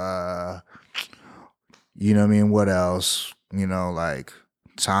t-shirts, you know what I mean? What else? You know, like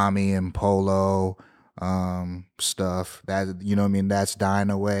Tommy and Polo. Stuff that, you know what I mean, that's dying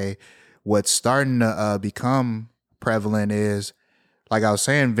away. What's starting to become prevalent is, like I was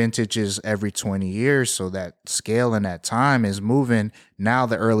saying, vintage is every 20 years, so that scale and that time is moving. Now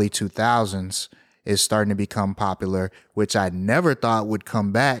the early 2000s is starting to become popular, which I never thought would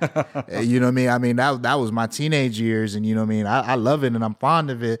come back. You know what I mean? I mean, that was my teenage years, and you know what I mean, I love it and I'm fond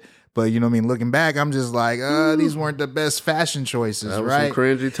of it. But you know what I mean, looking back, I'm just like, these weren't the best fashion choices, that was right? Some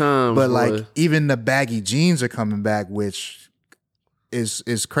cringy times. But boy. like even the baggy jeans are coming back, which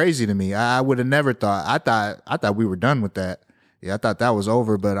is crazy to me. I would have never thought. I thought we were done with that. Yeah, I thought that was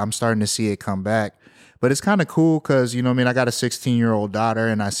over, but I'm starting to see it come back. But it's kind of cool because, you know what I mean, I got a 16-year-old daughter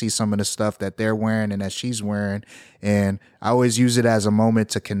and I see some of the stuff that they're wearing and that she's wearing. And I always use it as a moment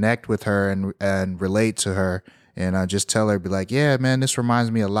to connect with her and relate to her. And I just tell her, be like, yeah, man, this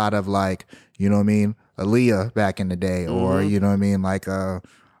reminds me a lot of like, you know what I mean, Aaliyah back in the day. Or, you know what I mean, like, I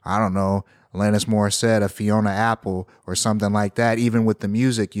don't know, Alanis Morissette, a Fiona Apple or something like that. Even with the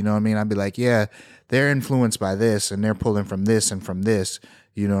music, you know what I mean? I'd be like, yeah, they're influenced by this and they're pulling from this and from this.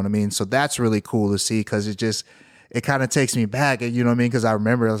 You know what I mean? So that's really cool to see because it kind of takes me back, you know what I mean? Because I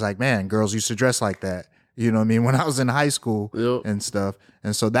remember I was like, man, girls used to dress like that. You know what I mean? When I was in high school and stuff.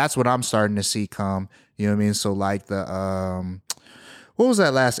 And so that's what I'm starting to see come. You know what I mean? So like the what was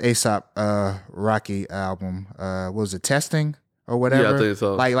that last A$AP Rocky album? What was it, Testing or whatever? Yeah, I think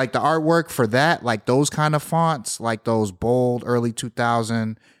so. Like the artwork for that, like those kind of fonts, like those bold early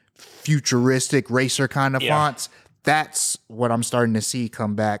 2000 futuristic racer kind of fonts. That's what I'm starting to see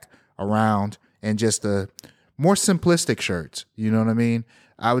come back around, and just the more simplistic shirts. You know what I mean?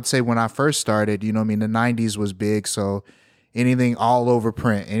 I would say when I first started, you know what I mean, the 90s was big, so anything all over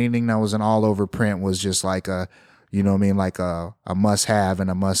print, anything that was an all over print was just like a, you know what I mean, like a must have and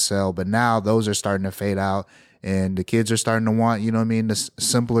a must sell. But now those are starting to fade out and the kids are starting to want, you know what I mean, the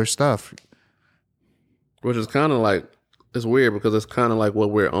simpler stuff. Which is kind of like, it's weird because it's kind of like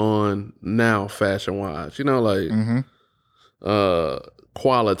what we're on now fashion wise. You know, like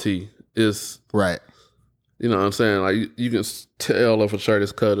quality is right. You know what I'm saying? Like you can tell if a shirt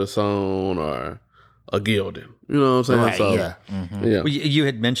is cut or sewn or a gilding. You know what I'm saying? Right, so, yeah. Well, you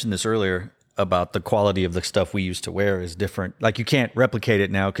had mentioned this earlier about the quality of the stuff we used to wear is different. Like you can't replicate it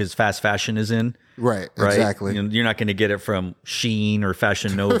now because fast fashion is in. Right, exactly. You're not going to get it from Shein or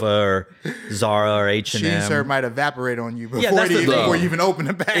Fashion Nova or Zara or H&M. Shein shirt might evaporate on you before you even open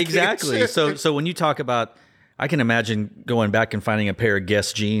the package. Exactly. So when you talk about, I can imagine going back and finding a pair of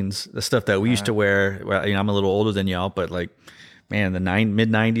Guess jeans, the stuff that we used to wear. Well, I'm a little older than y'all, but like man, the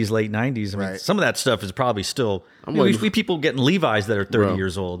mid 90s, late 90s. I mean, some of that stuff is probably still. We people getting Levi's that are 30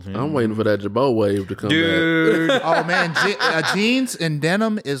 years old. I'm waiting for that Jabot wave to come back. Oh man, jeans and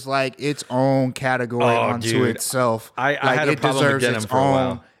denim is like its own category unto itself. I had a problem with denim for a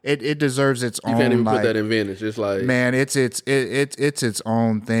while. It deserves its own. You can't even put that in vintage. It's like, man, it's its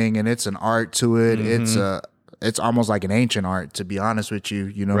own thing, and it's an art to it. It's almost like an ancient art, to be honest with you.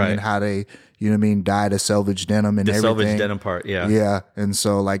 You know what I mean? How they, you know what I mean, dye the selvage denim and everything. The selvage denim part, yeah. Yeah. And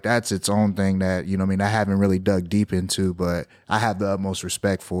so like that's its own thing that, you know what I mean, I haven't really dug deep into, but I have the utmost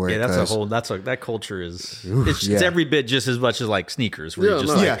respect for it. Yeah, that culture is it's every bit just as much as like sneakers. Where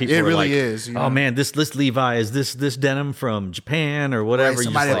people it really like, is. You know? Oh man, this Levi is this denim from Japan or whatever. Right,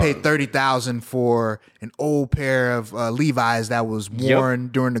 somebody paid $30,000 for an old pair of Levi's that was worn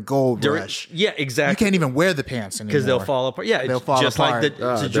during the gold rush. Yeah, exactly. You can't even wear the pants anymore because they'll fall apart. Yeah, they'll fall just apart. Like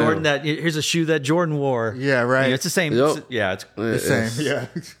the Jordan that here's a shoe that Jordan wore. Yeah, right. You know, it's the same. Yep. It's the same. Yeah,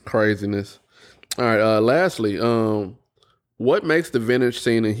 craziness. All right. Lastly, what makes the vintage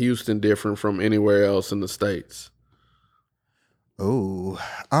scene in Houston different from anywhere else in the States? Oh,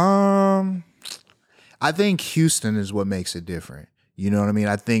 I think Houston is what makes it different. You know what I mean?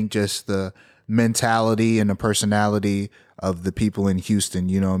 I think just the mentality and the personality of the people in Houston,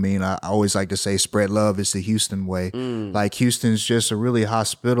 you know what I mean? I always like to say spread love is the Houston way. Like Houston's just a really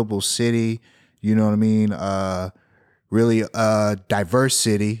hospitable city, you know what I mean? Really diverse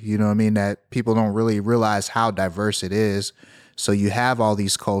city, you know what I mean? That people don't really realize how diverse it is. So you have all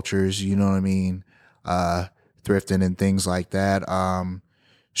these cultures, you know what I mean? Thrifting and things like that.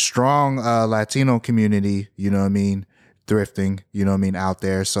 Strong Latino community, you know what I mean? Thrifting, you know what I mean, out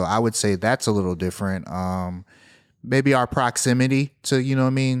there. So I would say that's a little different. Maybe our proximity to, you know what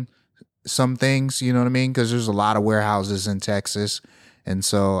I mean, some things, you know what I mean? Because there's a lot of warehouses in Texas. And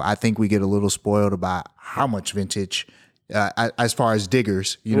so I think we get a little spoiled about how much vintage, as far as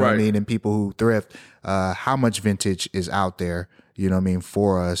diggers, you know what I mean, and people who thrift, how much vintage is out there, you know what I mean,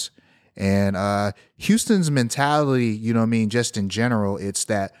 for us. And Houston's mentality, you know what I mean, just in general, it's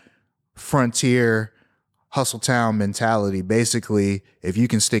that frontier hustle town mentality. Basically, if you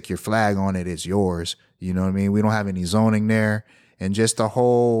can stick your flag on it, it's yours. You know what I mean? We don't have any zoning there. And just the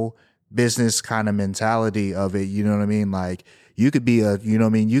whole business kind of mentality of it, you know what I mean? Like you could be you know what I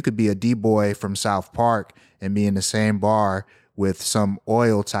mean? You could be a D-boy from South Park and be in the same bar with some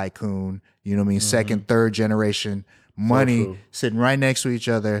oil tycoon, you know what I mean? Second, third generation money sitting right next to each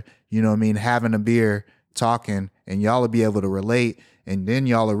other, you know what I mean? Having a beer, talking, and y'all will be able to relate. And then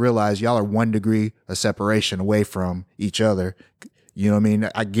y'all will realize y'all are 1 degree of separation away from each other. You know what I mean?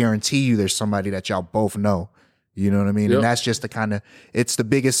 I guarantee you there's somebody that y'all both know. You know what I mean? Yep. And that's just it's the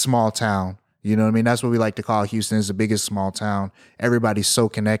biggest small town. You know what I mean? That's what we like to call Houston, is the biggest small town. Everybody's so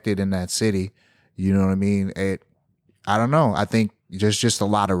connected in that city. You know what I mean? I don't know. I think there's just a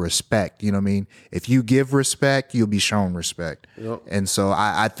lot of respect. You know what I mean? If you give respect, you'll be shown respect. Yep. And so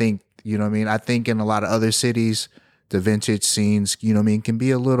I think, you know what I mean? I think in a lot of other cities, the vintage scenes, you know what I mean, can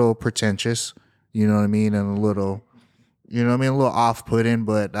be a little pretentious, you know what I mean, and a little, you know what I mean, a little off-putting,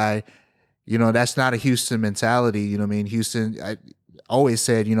 but you know, that's not a Houston mentality, you know what I mean? Houston, I always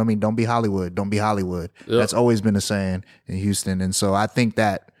said, you know what I mean, don't be Hollywood, don't be Hollywood. Yep. That's always been a saying in Houston. And so I think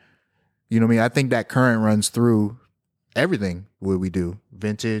that, you know what I mean, I think that current runs through everything what we do,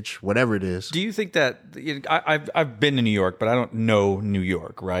 vintage, whatever it is. Do you think that, I've been to New York, but I don't know New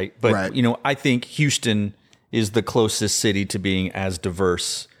York, right? But, you know, I think Houston is the closest city to being as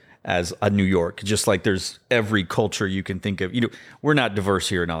diverse as a New York. Just like there's every culture you can think of. You know, we're not diverse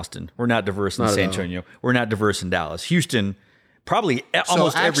here in Austin. We're not diverse in San Antonio. We're not diverse in Dallas. Houston, probably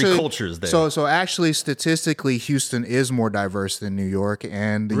almost every culture is there. So actually, statistically, Houston is more diverse than New York,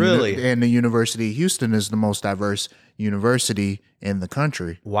 and the University of Houston is the most diverse university in the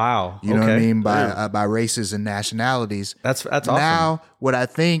country. Wow. You know what I mean? By races and nationalities. That's awesome. Now, what I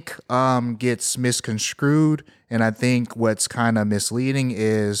think gets misconstrued, and I think what's kind of misleading,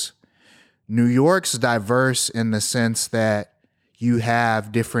 is New York's diverse in the sense that you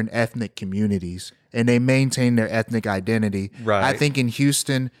have different ethnic communities and they maintain their ethnic identity. Right. I think in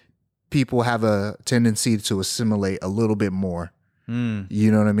Houston, people have a tendency to assimilate a little bit more.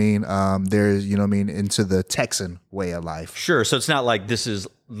 You know what I mean? There's, you know what I mean, into the Texan way of life. Sure. So it's not like this is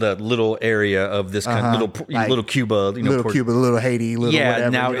the little area of this kind of little Cuba, you know, little Cuba, little Haiti, little whatever.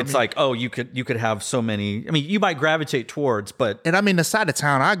 Now you know it's like, oh, you could have so many. I mean, you might gravitate towards, but and I mean the side of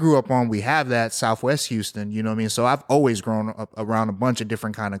town I grew up on, we have that Southwest Houston. You know what I mean? So I've always grown up around a bunch of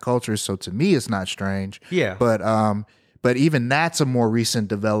different kind of cultures. So to me, it's not strange. Yeah. But even that's a more recent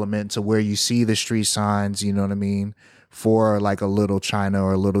development to where you see the street signs. You know what I mean? for like a little China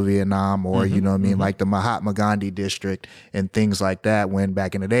or a little Vietnam or, you know what I mean, like the Mahatma Gandhi district and things like that, when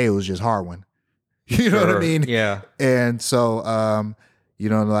back in the day it was just Harwin. You know what I mean? Yeah. And so, you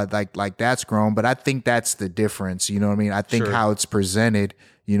know, like that's grown, but I think that's the difference. You know what I mean? I think how it's presented,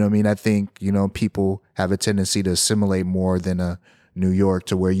 you know what I mean? I think, you know, people have a tendency to assimilate more than a New York,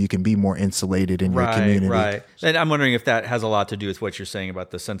 to where you can be more insulated in your community. Right. And I'm wondering if that has a lot to do with what you're saying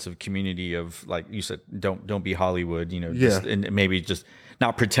about the sense of community of, like you said, don't be Hollywood, you know, just, and maybe just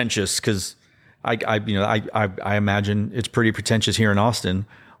not pretentious. Cause I imagine it's pretty pretentious here in Austin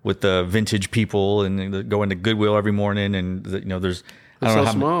with the vintage people and going to Goodwill every morning. And you know, there's, it's so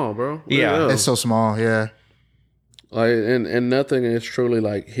small, bro. Yeah. It's so small. Yeah. Like, and nothing is truly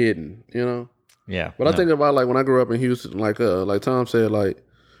like hidden, you know? Yeah. But I think about like when I grew up in Houston, like Tom said, like,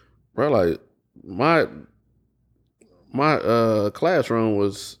 bro, like my classroom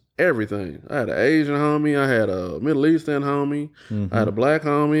was everything. I had an Asian homie, I had a Middle Eastern homie, I had a black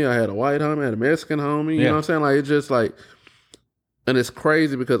homie, I had a white homie, I had a Mexican homie. You know what I'm saying? Like, it's just like, and it's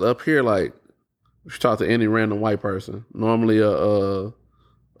crazy because up here, like, if you talk to any random white person, normally a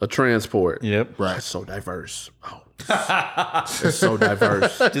transport. Yep. Right. It's so diverse. Oh, it's so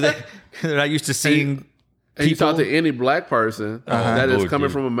diverse. They're not used to seeing and you talk to any black person that is coming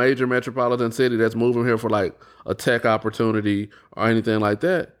from a major metropolitan city that's moving here for like a tech opportunity or anything like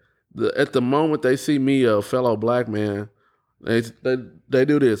that. At the moment they see me, a fellow black man, they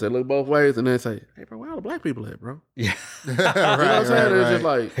do this. They look both ways and they say, "Hey, bro, where all the black people at, bro?" Yeah. You know what I'm saying? It's just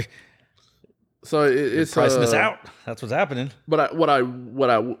like, so it's pricing us out. That's what's happening. But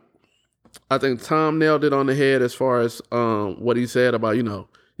I think Tom nailed it on the head as far as what he said about, you know,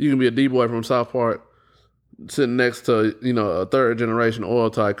 you can be a D-boy from South Park sitting next to, you know, a third generation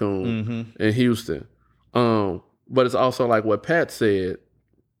oil tycoon in Houston. But it's also like what Pat said,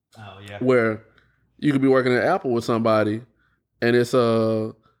 where you could be working at Apple with somebody and it's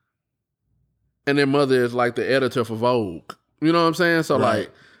and their mother is like the editor for Vogue. You know what I'm saying? So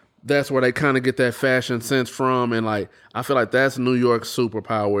like that's where they kind of get that fashion sense from, and like I feel like that's New York's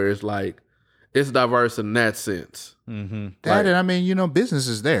superpower. Is like it's diverse in that sense. And I mean, you know, business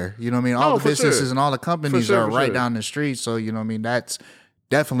is there. You know what I mean? All the businesses and all the companies are right down the street. So, you know what I mean? That's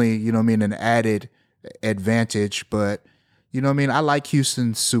definitely, you know what I mean, an added advantage. But, you know what I mean? I like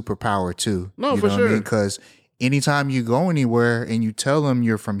Houston's superpower too. No, you for know sure. What I mean? Because anytime you go anywhere and you tell them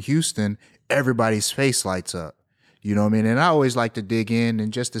you're from Houston, everybody's face lights up. You know what I mean? And I always like to dig in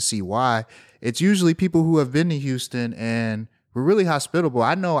and just to see why. It's usually people who have been to Houston and we're really hospitable.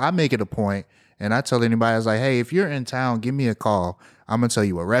 I know I make it a point and I tell anybody, I was like, hey, if you're in town, give me a call. I'm going to tell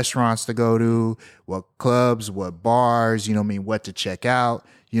you what restaurants to go to, what clubs, what bars, you know what I mean, what to check out.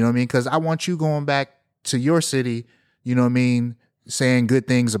 You know what I mean? Because I want you going back to your city, you know what I mean, saying good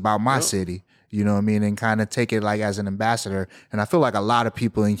things about my city. You know what I mean? And kind of take it like as an ambassador. And I feel like a lot of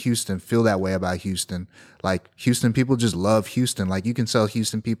people in Houston feel that way about Houston. Like Houston people just love Houston. Like you can tell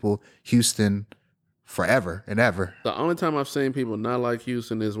Houston people Houston forever and ever. The only time I've seen people not like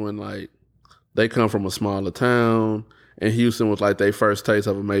Houston is when like they come from a smaller town and Houston was like their first taste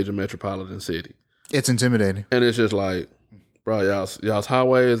of a major metropolitan city. It's intimidating. And it's just like, bro, y'all's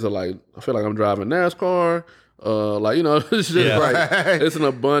highways are like, I feel like I'm driving NASCAR. Like, you know, it's just like, it's an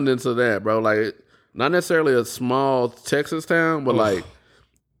abundance of that, bro. Like, not necessarily a small Texas town, but like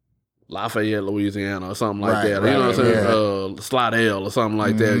Lafayette, Louisiana, or something like that. You know what I'm saying? Slidell or something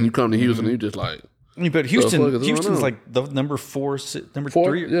like that. And you come to Houston, and you just like. But Houston's like the number three.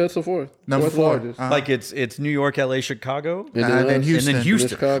 Yeah, it's the fourth. Number four. Largest. Like it's New York, LA, Chicago, and then Houston.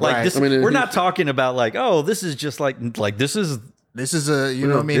 Like this, we're not talking about like, oh, this is just like this is. This is a, you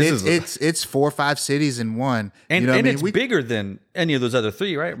know what I mean? It's 4 or 5 cities in one. And, you know and it's bigger than any of those other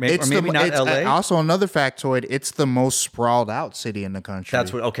 3, right? Or maybe not LA. Also, another factoid, it's the most sprawled out city in the country.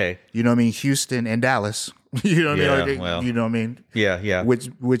 That's what, okay. You know what I mean? Houston and Dallas. You know what I mean? Well, you know what I mean? Yeah.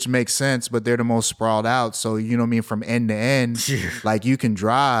 Which makes sense, but they're the most sprawled out. So, you know what I mean? From end to end, like you can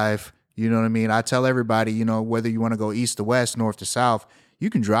drive, you know what I mean? I tell everybody, you know, whether you want to go east to west, north to south, you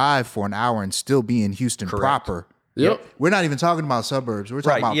can drive for an hour and still be in Houston proper. Yep. We're not even talking about suburbs. We're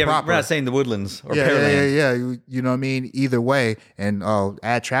talking about proper. We're not saying the Woodlands or Pearland. Yeah. You know what I mean? Either way. And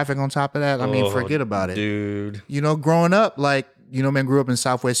add traffic on top of that. I mean, forget about it. Dude. You know, growing up, like, you know, man, grew up in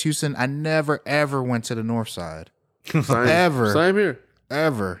Southwest Houston. I never, ever went to the north side. Ever. Same here.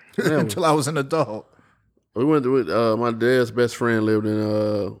 Ever. Until I was an adult. We went to, my dad's best friend lived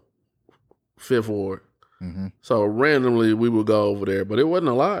in Fifth Ward. Mm-hmm. So randomly we would go over there, but it wasn't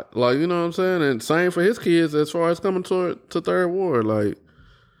a lot. Like, you know what I'm saying? And same for his kids as far as coming to Third Ward. Like,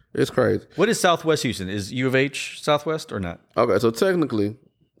 it's crazy. What is Southwest Houston? Is U of H Southwest or not? Okay, so technically,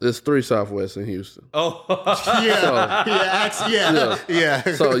 There's 3 Southwest in Houston. Oh, yeah.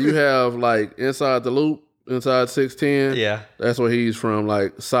 So you have like inside the loop, inside 610. Yeah, that's where he's from.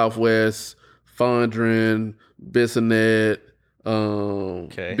 Like Southwest, Fondren, Bissonnet,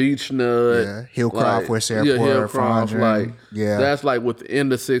 Beach Nut, Hillcroft, West Airport, Hillcroft. Fondren. That's like within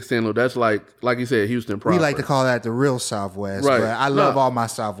the 610 loop. That's like you said, Houston proper. We like to call that the real Southwest, right? But I love all my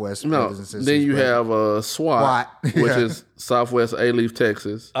Southwest brothers and sisters. Then you have SWAT, which is Southwest A-Leaf,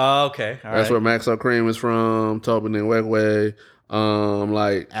 Texas. Oh, okay. That's where Maxo Cream is from. Tobin and Wegway.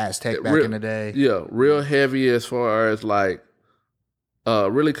 Like Aztec back in the day. Yeah, real heavy as far as like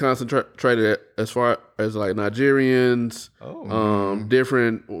really concentrated as far as like Nigerians,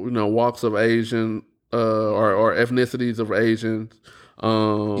 different walks of Asian or ethnicities of Asians.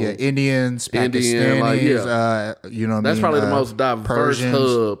 Indians, Pakistanis. That's probably the most diverse Persians.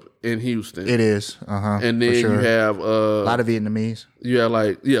 hub in Houston. It is, and then you have a lot of Vietnamese. You have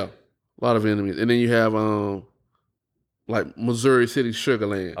a lot of Vietnamese, and then you have like Missouri City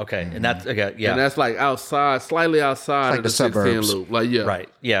Sugarland. Okay, and that's and that's like slightly outside of the 610 loop. Like right,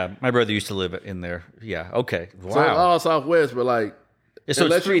 yeah. My brother used to live in there. Yeah, okay. Wow. So it's all Southwest, but like so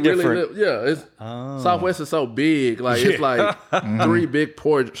it's 3 different. It's Southwest is so big. Like it's like 3 big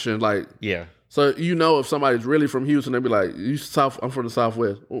portions. Like so if somebody's really from Houston, they'd be like, I'm from the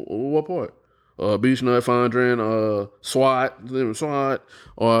Southwest. What part? Beach Nut, Fondren, SWAT,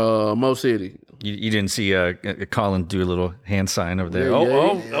 or Mo City. You didn't see Colin do a little hand sign over there.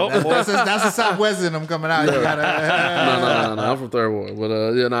 That's a Southwest in them coming out. No. I'm from Third Ward, but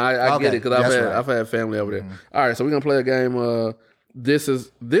I get it because I've had family over there. All right, so we're gonna play a game. This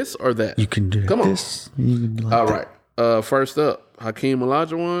or that. You can do. Come on. This. All right. First up, Hakeem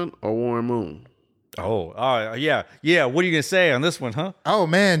Olajuwon or Warren Moon. Yeah. What are you gonna say on this one, huh? Oh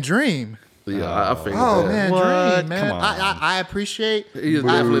man, Dream. Yeah, I figured that. Man, Dream, man. Come on. I appreciate. I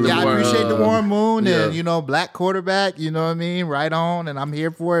appreciate the Warren Moon and black quarterback. You know what I mean? Right on, and I'm here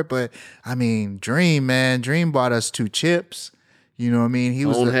for it. But I mean, Dream, man. Dream bought us 2 chips. You know what I mean? He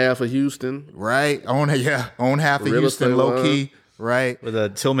was half of Houston, right? Own half of Houston, low key, right?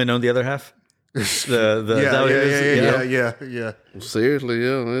 With Tillman on the other half. Yeah. Seriously,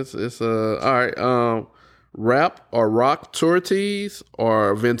 it's all right. Rap or rock tour tees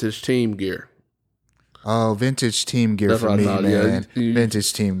or vintage team gear? Oh, vintage team gear for me, man.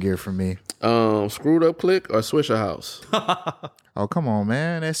 Vintage team gear for me. Screwed up click or Swisher House? Oh, come on,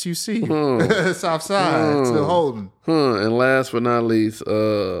 man. SUC. Southside. Still holding. And last but not least,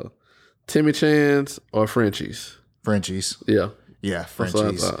 Timmy Chan's or Frenchie's? Frenchie's. Yeah,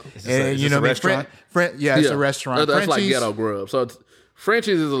 Frenchie's. And you know, a restaurant? It's a restaurant. That's like ghetto grub. So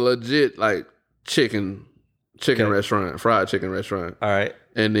Frenchie's is a legit like chicken restaurant, fried chicken restaurant. All right.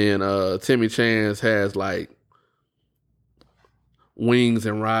 And then Timmy Chan's has like wings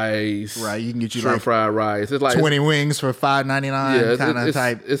and rice. Right, you can get you shrimp like fried rice. It's like 20 wings for $5.99 kind of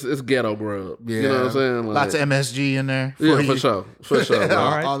type. It's ghetto grub. Yeah. You know what I'm saying? Like, lots of MSG in there. For sure.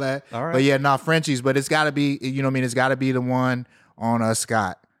 All that. All right. But yeah, not Frenchie's, but it's got to be, you know what I mean? It's got to be the one on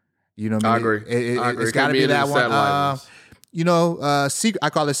Scott. You know what I mean? I agree. It's got to be that one. You know, I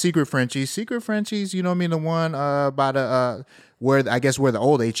call it Secret Frenchies. Secret Frenchies, you know what I mean? The one by the where the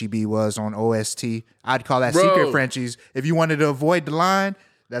old HEB was on OST. I'd call that Secret Frenchies. If you wanted to avoid the line,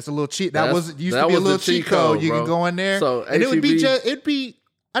 that's a little cheat. That used to be a little cheat code. You can go in there, so and it'd be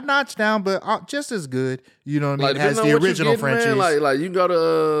a notch down, but just as good. You know what I mean? As the original Frenchies. Like you go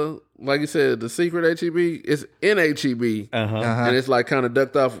to like you said, the secret HEB. It's in HEB, and it's like kind of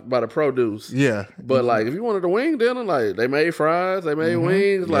ducked off by the produce. Yeah, but like if you wanted a wing dinner, like they made fries, they made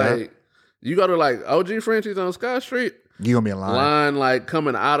wings. Like you go to like OG Frenchies on Scott Street, you gonna be in line. Line like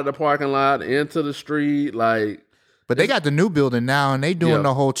coming out of the parking lot into the street, like. But they got the new building now, and they doing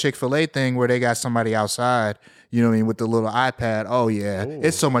the whole Chick-fil-A thing where they got somebody outside. You know what I mean, with the little iPad. Oh yeah,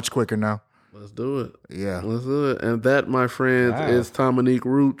 it's so much quicker now. Let's do it. Yeah, let's do it. And that, my friends, is Tominique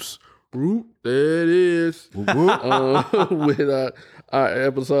Roots. Root, there it is. With our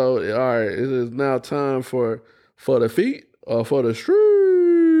episode. All right, it is now time for the feet or for the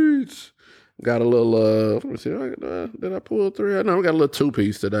streets. Got a little, let me see, did I pull 3? No, we got a little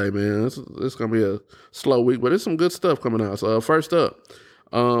 2-piece today, man. It's going to be a slow week, but there's some good stuff coming out. So first up,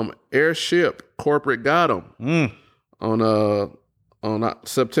 Airship Corporate got them on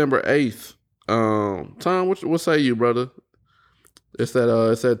September 8th. Tom, what say you, brother? It's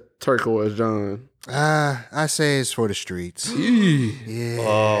that turquoise John. I say it's for the streets.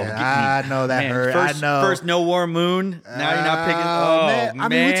 Yeah, I know that hurt. I know. First, no Warren Moon. Now you're not picking. Man. I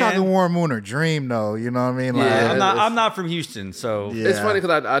mean, we're talking Warren Moon or Dream, though. You know what I mean? Like, I'm not from Houston, so it's funny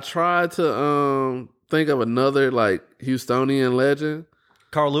because I tried to think of another like Houstonian legend,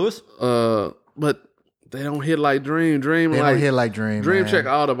 Carl Lewis? But they don't hit like Dream. They don't hit like Dream. Dream man. check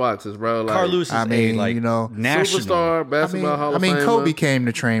all the boxes, bro. Like, Carl Lewis is national superstar basketball Hall of Famer. Kobe came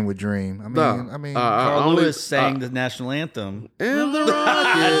to train with Dream. Carl Lewis sang the national anthem. And the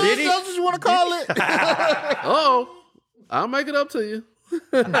Rockets. Did he? That's what you want to call it? I'll make it up to you.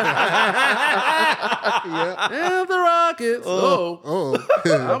 And the Rockets.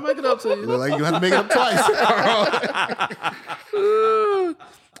 I'll make it up to you. Well, like you have to make it up twice.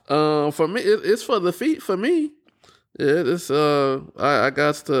 For me, it's for the feet. For me, it's I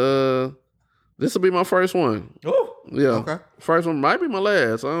got to. This will be my first one. Oh, yeah. Okay. First one might be my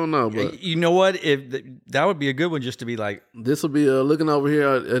last. I don't know, but you know what? If that would be a good one, just to be like, this will be looking over here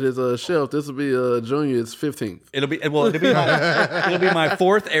at his shelf. This will be Junior's 15th. It'll be my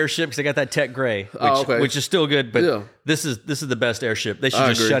fourth airship because I got that Tech Gray, which is still good. But this is the best airship. They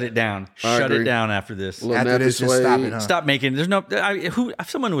should just shut it down. Shut it down after this. After this, just stop it. Huh? Stop making. There's no.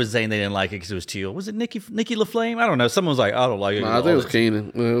 Someone was saying they didn't like it because it was teal. Was it Nikki LaFlame? I don't know. Someone was like, I don't like it. I think it was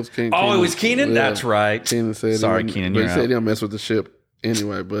Keenan. It was Keenan. Oh, it was Keenan. Yeah. That's right. Keenan said, "Sorry, Keenan, but he said he don't mess with the ship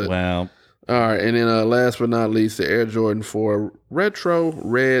anyway." But all right, and then last but not least, the Air Jordan 4 Retro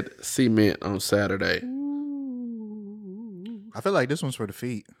Red Cement on Saturday. I feel like this one's for the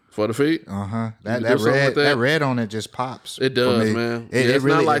feet. For the feet? That red on it just pops. It does, man. It's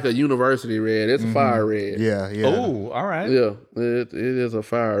really, not like a university red. It's a fire red. Yeah. Oh, all right. Yeah, it is a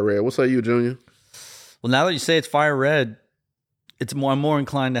fire red. What say you, Junior? Well, now that you say it's fire red, I'm more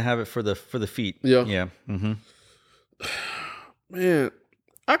inclined to have it for the feet. Yeah. Yeah. Mm-hmm. Man,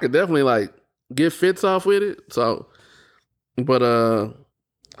 I could definitely get fits off with it. So, but I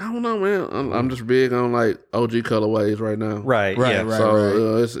don't know, man. I'm just big on OG colorways right now. Right. Yeah.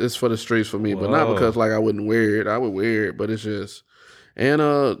 So it's for the streets for me, but not because I wouldn't wear it. I would wear it, but it's just. And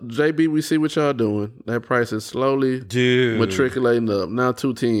JB, we see what y'all doing. That price is slowly matriculating up. Now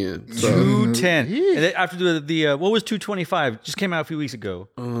 210. So. 210. And they, after the what was 225? Just came out a few weeks ago.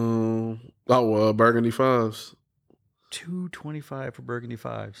 Burgundy 5s. 225 for Burgundy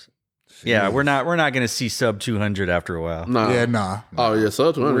 5s. Jeez. Yeah, we're not going to see sub 200 after a while. Nah. Yeah, nah. Oh yeah,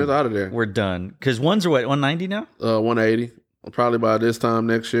 sub 200 is out of there. We're done. Because ones are what, 190 now? 180. Probably by this time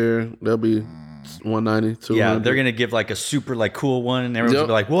next year they'll be 190, 200. Yeah, they're gonna give a super cool one, and everyone's gonna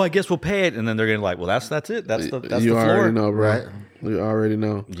be like, "Well, I guess we'll pay it," and then they're gonna well, that's it. That's the floor. You already know, bro. Right? You already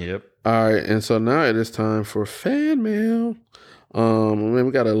know. Yep. All right, and so now it is time for fan mail.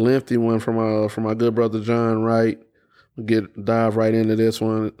 We got a lengthy one from my good brother John Wright. Dive right into this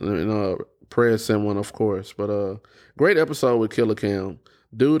one, and Prez sent one, of course. But great episode with Killer Cam.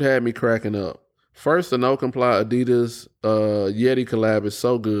 Dude had me cracking up. First, the No Comply Adidas Yeti collab is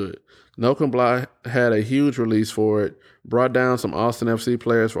so good. No Comply had a huge release for it, brought down some Austin FC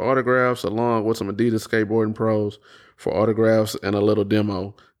players for autographs, along with some Adidas skateboarding pros for autographs and a little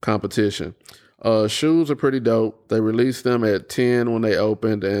demo competition. Shoes are pretty dope. They released them at 10 when they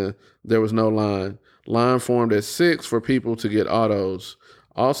opened, and there was no line. Line formed at 6 for people to get autos.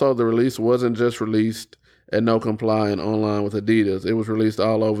 Also, the release wasn't just released at No Comply and online with Adidas. It was released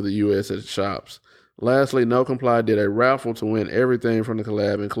all over the U.S. at shops. Lastly, No Comply did a raffle to win everything from the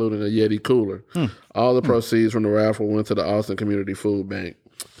collab, including a Yeti cooler. All the proceeds from the raffle went to the Austin Community Food Bank.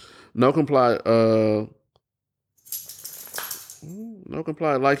 No Comply,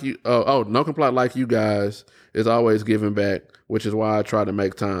 like you guys is always giving back, which is why I try to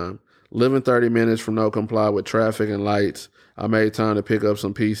make time. Living 30 minutes from No Comply with traffic and lights, I made time to pick up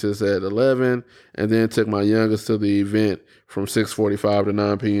some pieces at 11 and then took my youngest to the event from 6:45 to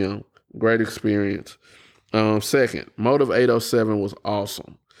 9 p.m. Great experience. Second, Motive 807 was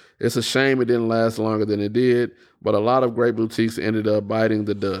awesome. It's a shame it didn't last longer than it did, but a lot of great boutiques ended up biting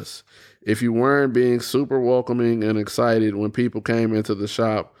the dust. If you weren't being super welcoming and excited when people came into the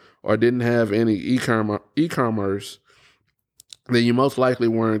shop or didn't have any e-commerce, then you most likely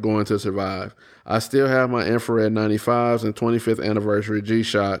weren't going to survive. I still have my infrared 95s and 25th anniversary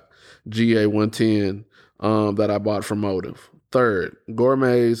G-Shock GA110 that I bought from Motive. Third,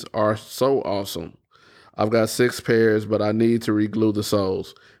 gourmets are so awesome. I've got 6 pairs, but I need to re-glue the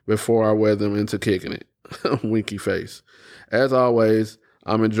soles before I wear them into kicking it. Winky face. As always,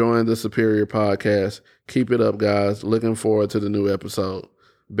 I'm enjoying the Superior podcast. Keep it up, guys. Looking forward to the new episode.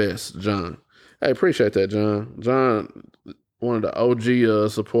 Best, John. Hey, appreciate that, John. John, one of the OG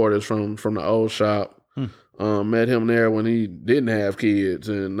supporters from the old shop. Met him there when he didn't have kids,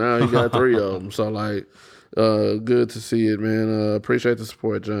 and now he got 3 of them. So, good to see it, man. Appreciate the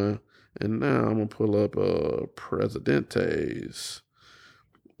support, John. And now I'm going to pull up Presidentes.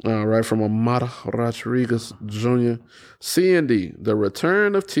 All right, from Amada Rodriguez Jr. CND, the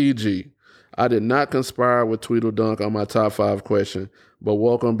return of TG. I did not conspire with Tweedledunk on my top 5 question, but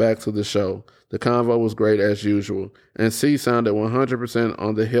welcome back to the show. The convo was great as usual, and C sounded 100%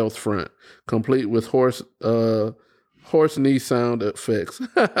 on the health front, complete with horse knee sound effects.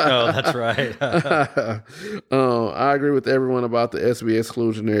 Oh, that's right. I agree with everyone about the SB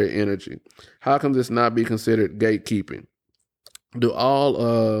exclusionary energy. How can this not be considered gatekeeping? Do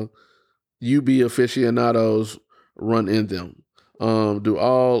all UB aficionados run in them? Do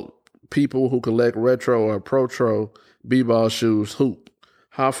all people who collect retro or pro-tro b-ball shoes hoop?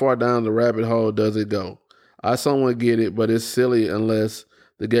 How far down the rabbit hole does it go? I somewhat get it, but it's silly unless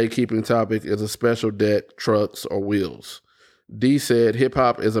the gatekeeping topic is a special deck, trucks, or wheels. D said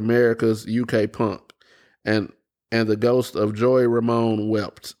hip-hop is America's UK punk, and the ghost of Joey Ramone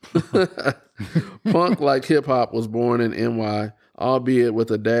wept. Punk, like hip-hop, was born in NY, albeit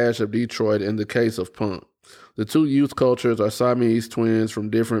with a dash of Detroit in the case of punk. The two youth cultures are Siamese twins from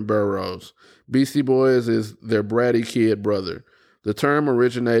different boroughs. Beastie Boys is their bratty kid brother. The term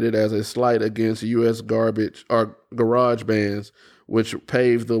originated as a slight against U.S. garage bands, which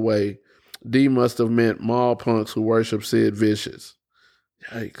paved the way. D must have meant mall punks who worship Sid Vicious.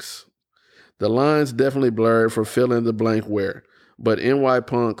 Yikes. The lines definitely blurred for fill in the blank where, but NY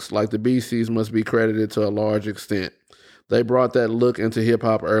punks like the Beasties must be credited to a large extent. They brought that look into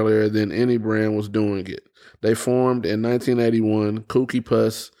hip-hop earlier than any brand was doing it. They formed in 1981, Kooky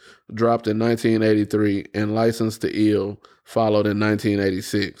Puss dropped in 1983, and License to Ill followed in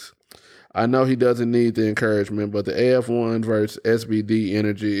 1986. I know he doesn't need the encouragement, but the AF1 versus SBD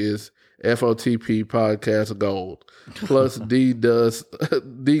energy is FOTP podcast gold. Plus, D goes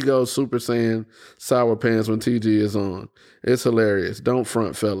Super Saiyan Sour Pants when TG is on. It's hilarious. Don't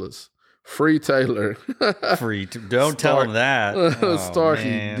front, fellas. Free Taylor. Don't tell him that. Starkey,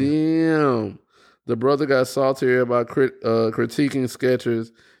 man. Damn. The brother got saltier about critiquing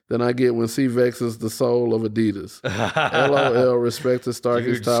Skechers than I get when C vexes the soul of Adidas. LOL, respect to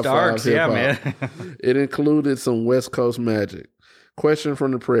Starkey's top 5 hip-hop. Yeah, man. It included some West Coast magic. Question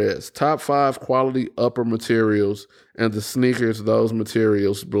from the press. Top 5 quality upper materials and the sneakers those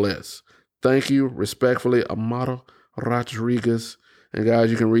materials bless. Thank you. Respectfully, Amado Rodriguez. And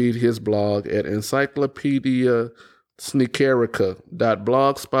guys, you can read his blog at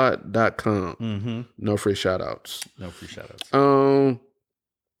encyclopediasneakerica.blogspot.com. Mm-hmm. No free shout-outs.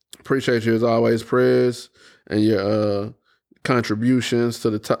 Appreciate you as always, Prez, and your contributions to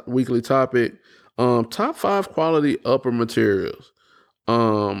the weekly topic. Top 5 quality upper materials.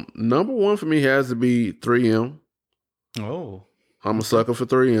 Number 1 for me has to be 3M. Oh. I'm a sucker for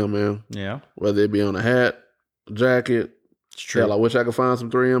 3M, man. Yeah. Whether it be on a hat, a jacket. It's true. Hell, I wish I could find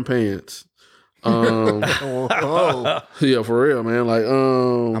some 3M pants. Yeah, for real, man. Like,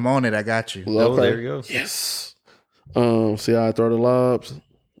 I'm on it. I got you. Okay. Oh, there you go. Yes. See how I throw the lobs?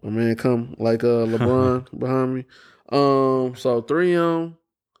 My man come like LeBron behind me. So 3M.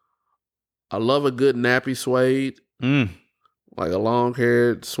 I love a good nappy suede. Like a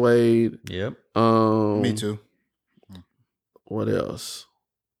long-haired suede. Yep. Me too. What else?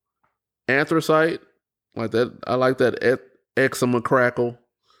 Anthracite. Like that. I like that eczema crackle.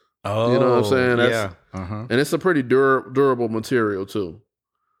 Oh, you know what I'm saying? Yeah. Uh-huh. And it's a pretty durable material too.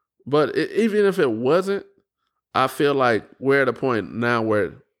 But even if it wasn't, I feel like we're at a point now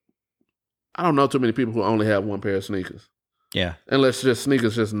where I don't know too many people who only have one pair of sneakers. Yeah. Unless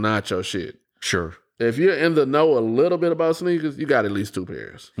sneakers just not your shit. Sure. If you're in the know a little bit about sneakers, you got at least 2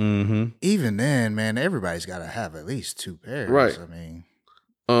 pairs. Mm-hmm. Even then, man, everybody's got to have at least 2 pairs. Right. I mean.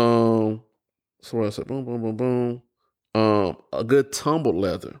 So what I said, boom, boom, boom, boom. A good tumbled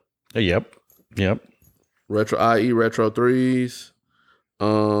leather. Yep. Retro 3s.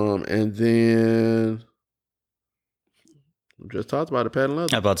 And then we just talked about it, patent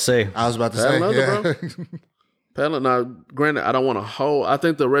leather. I was about to say. Leather, bro. Patent leather. Now, granted, I don't want a whole. I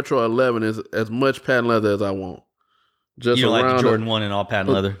think the Retro 11 is as much patent leather as I want. Just you don't like the Jordan 1 in all patent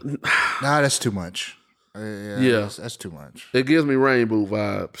leather? Nah, that's too much. Yeah. That's too much. It gives me rain boot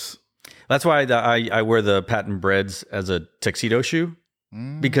vibes. That's why I wear the patent breads as a tuxedo shoe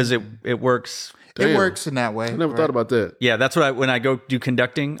because it works. Damn. It works in that way. I never thought about that. Yeah, that's what when I go do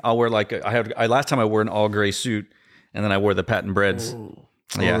conducting, I'll wear last time I wore an all gray suit, and then I wore the patent breads.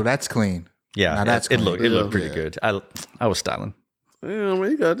 Yeah, that's clean. Yeah, now that's it looked pretty good. I was styling. Yeah,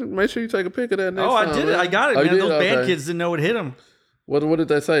 man, you got to make sure you take a pic of that next time. I did it. I got it, man. Those band kids didn't know what hit them. What did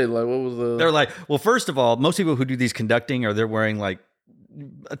they say? Like, what was the? They're like, well, first of all, most people who do these conducting they're wearing like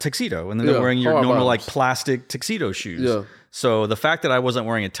a tuxedo, and then they're wearing your normal like plastic tuxedo shoes. Yeah. So the fact that I wasn't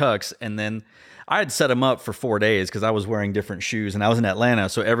wearing a tux, and then I had set them up for 4 days because I was wearing different shoes, and I was in Atlanta,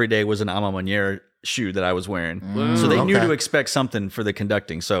 so every day was an Ama Maniere shoe that I was wearing. So they knew to expect something for the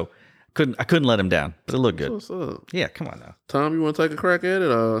conducting. So I couldn't let him down, but it looked good. What's up? Yeah, come on now. Tom, you want to take a crack at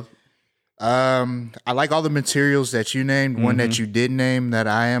it? I like all the materials that you named. One that you did name that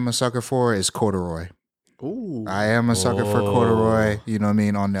I am a sucker for is corduroy. Ooh. I am a sucker for corduroy, you know what I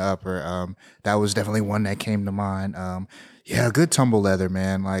mean, on the upper. That was definitely one that came to mind. Yeah, good tumble leather,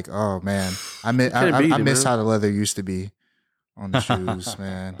 man. Like, oh man, I miss how the leather used to be on the shoes,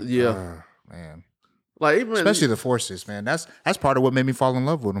 man. Yeah, man. Like even especially the Forces, man. That's part of what made me fall in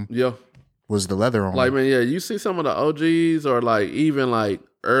love with them. Yeah, was the leather on. Like them. man, yeah. You see some of the OGs or like even like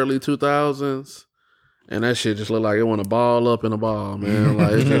early 2000s, and that shit just look like it want to ball up in a ball, man.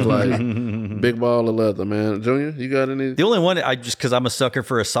 Like it's just like big ball of leather, man. Junior, you got any? The only one I just because I'm a sucker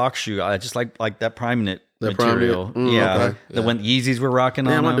for a sock shoe, I just like that Prime Knit material. Okay. The one Yeezys were rocking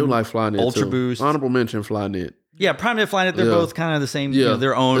on. I do like Flyknit Ultra too. Boost. Honorable mention Flyknit. Yeah, Prime Knit, Flyknit. They're both kind of the same. Yeah,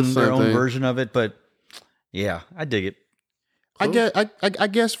 their own thing. version of it. But yeah, I dig it. Cool. I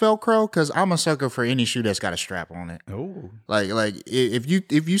guess Velcro because I'm a sucker for any shoe that's got a strap on it. Oh, like if you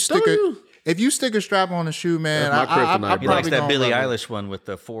stick a strap on a shoe, man, I he likes that Billie Eilish one with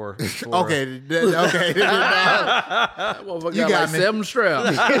the four. Okay. You got like 7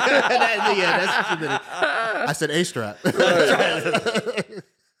 straps. That's I said a strap.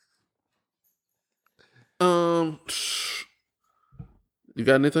 You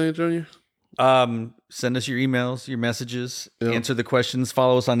got anything, Junior? Send us your emails, your messages, answer the questions,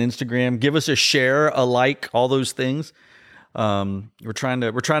 follow us on Instagram, give us a share, a like, all those things. We're trying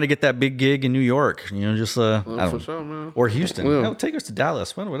to get that big gig in New York, just for sure, man. Or Houston. Hell, take us to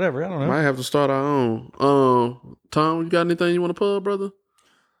Dallas, whatever. I don't know. Might have to start our own. Tom, you got anything you want to plug, brother?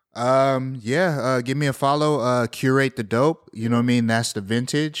 Give me a follow. Curate the Dope. You know what I mean? That's the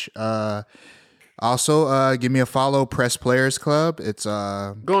vintage. Also, give me a follow, Press Players Club. It's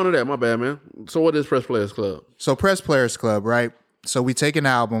Going to that, my bad, man. So what is Press Players Club? So Press Players Club, right? So we take an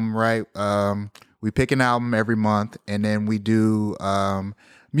album, right? We pick an album every month, and then we do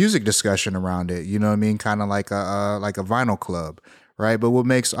music discussion around it. You know what I mean? Kind of like a vinyl club, right? But what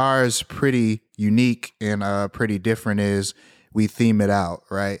makes ours pretty unique and pretty different is we theme it out,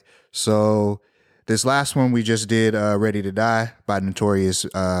 right? So this last one we just did, Ready to Die by Notorious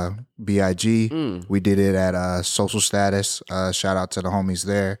B.I.G. We did it at Social Status. Shout out to the homies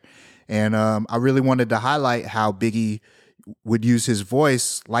there. And I really wanted to highlight how Biggie would use his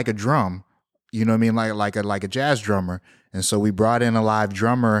voice like a drum. You know what I mean? Like a jazz drummer. And so we brought in a live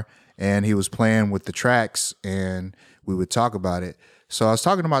drummer and he was playing with the tracks and we would talk about it. So I was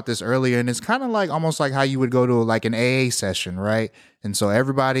talking about this earlier, and it's kind of like almost like how you would go to like an AA session, right? And so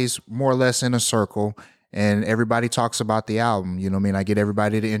everybody's more or less in a circle and everybody talks about the album. You know what I mean? I get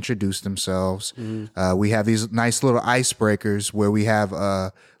everybody to introduce themselves. We have these nice little icebreakers where we have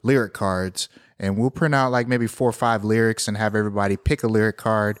lyric cards, and we'll print out like maybe 4 or 5 lyrics and have everybody pick a lyric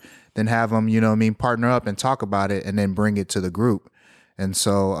card, then have them, you know what I mean, partner up and talk about it and then bring it to the group. And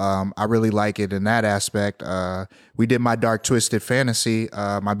so I really like it in that aspect. We did my Dark Twisted Fantasy,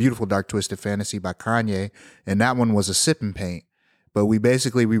 my Beautiful Dark Twisted Fantasy by Kanye, and that one was a sip and paint. But we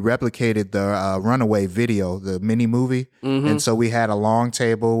replicated the Runaway video, the mini movie. And so we had a long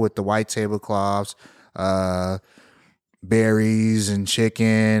table with the white tablecloths, berries and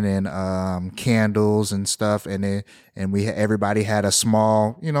chicken and candles and stuff. And everybody had a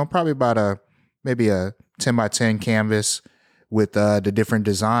small, probably about maybe a 10 by 10 canvas with the different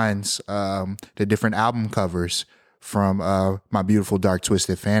designs, the different album covers from my Beautiful Dark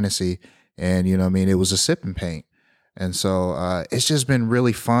Twisted Fantasy. And, you know what I mean? It was a sip and paint. And so it's just been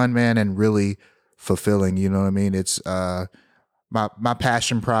really fun, man, and really fulfilling. You know what I mean? It's my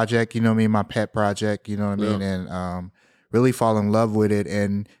passion project, you know what I mean? My pet project, you know what I mean? And really fall in love with it.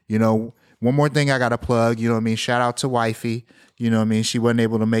 And, one more thing I got to plug, you know what I mean? Shout out to Wifey, you know what I mean? She wasn't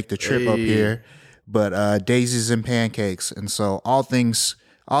able to make the trip up here. But Daisies and Pancakes. And so all things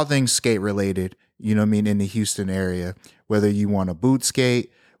skate related, you know what I mean, in the Houston area, whether you want a boot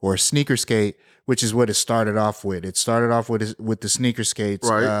skate or a sneaker skate, which is what it started off with. It started off with the sneaker skates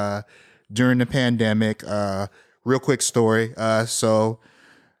during the pandemic. Real quick story. So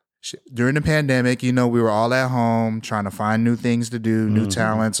during the pandemic, we were all at home trying to find new things to do, new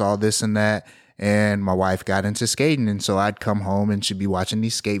talents, all this and that. And my wife got into skating. And so I'd come home and she'd be watching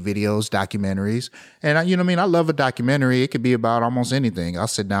these skate videos, documentaries. And you know what I mean? I love a documentary. It could be about almost anything. I'll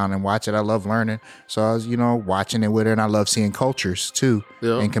sit down and watch it. I love learning. So I was, watching it with her, and I love seeing cultures too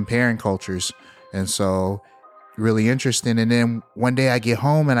and comparing cultures. And so really interesting. And then one day I get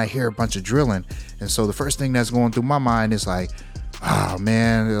home and I hear a bunch of drilling. And so the first thing that's going through my mind is like, oh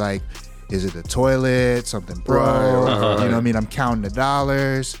man, like, is it the toilet? Something broke? You know what I mean? I'm counting the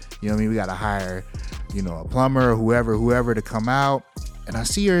dollars. You know what I mean? We got to hire, a plumber or whoever to come out. and I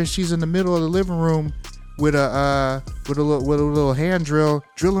see her, and she's in the middle of the living room with a little hand drill,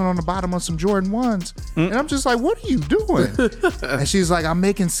 drilling on the bottom of some Jordan 1s. And I'm just like, what are you doing? And she's like, I'm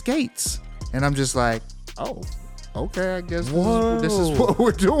making skates. And I'm just like, oh, okay, I guess this is what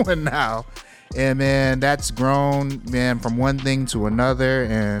we're doing now. And man, that's grown, man, from one thing to another.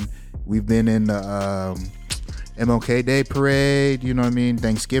 And we've been in the MLK Day parade, you know what I mean?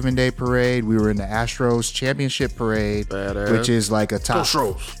 Thanksgiving Day parade. We were in the Astros championship parade, which is like a top,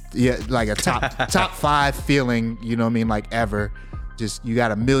 like a top 5 feeling, you know what I mean? Like ever. Just, you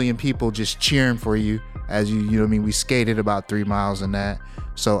got a million people just cheering for you as you know what I mean? We skated about 3 miles in that.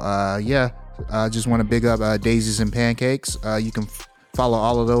 So, I just want to big up Daisies and Pancakes. You can follow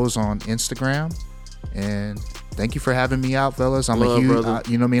all of those on Instagram. And thank you for having me out, fellas. I'm a huge, you know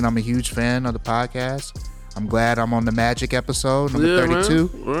what I mean? I'm a huge fan of the podcast. I'm glad I'm on the Magic episode, number 32.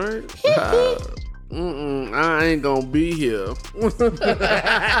 Man, right? I ain't gonna be here.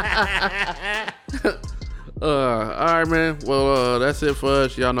 All right, man. Well, that's it for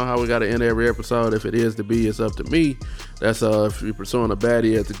us. Y'all know how we gotta end every episode. If it is to be, it's up to me. That's if you're pursuing a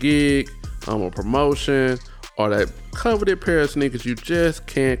baddie at the gig, a promotion, or that coveted pair of sneakers you just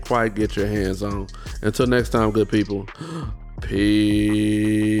can't quite get your hands on. Until next time, good people. Peace.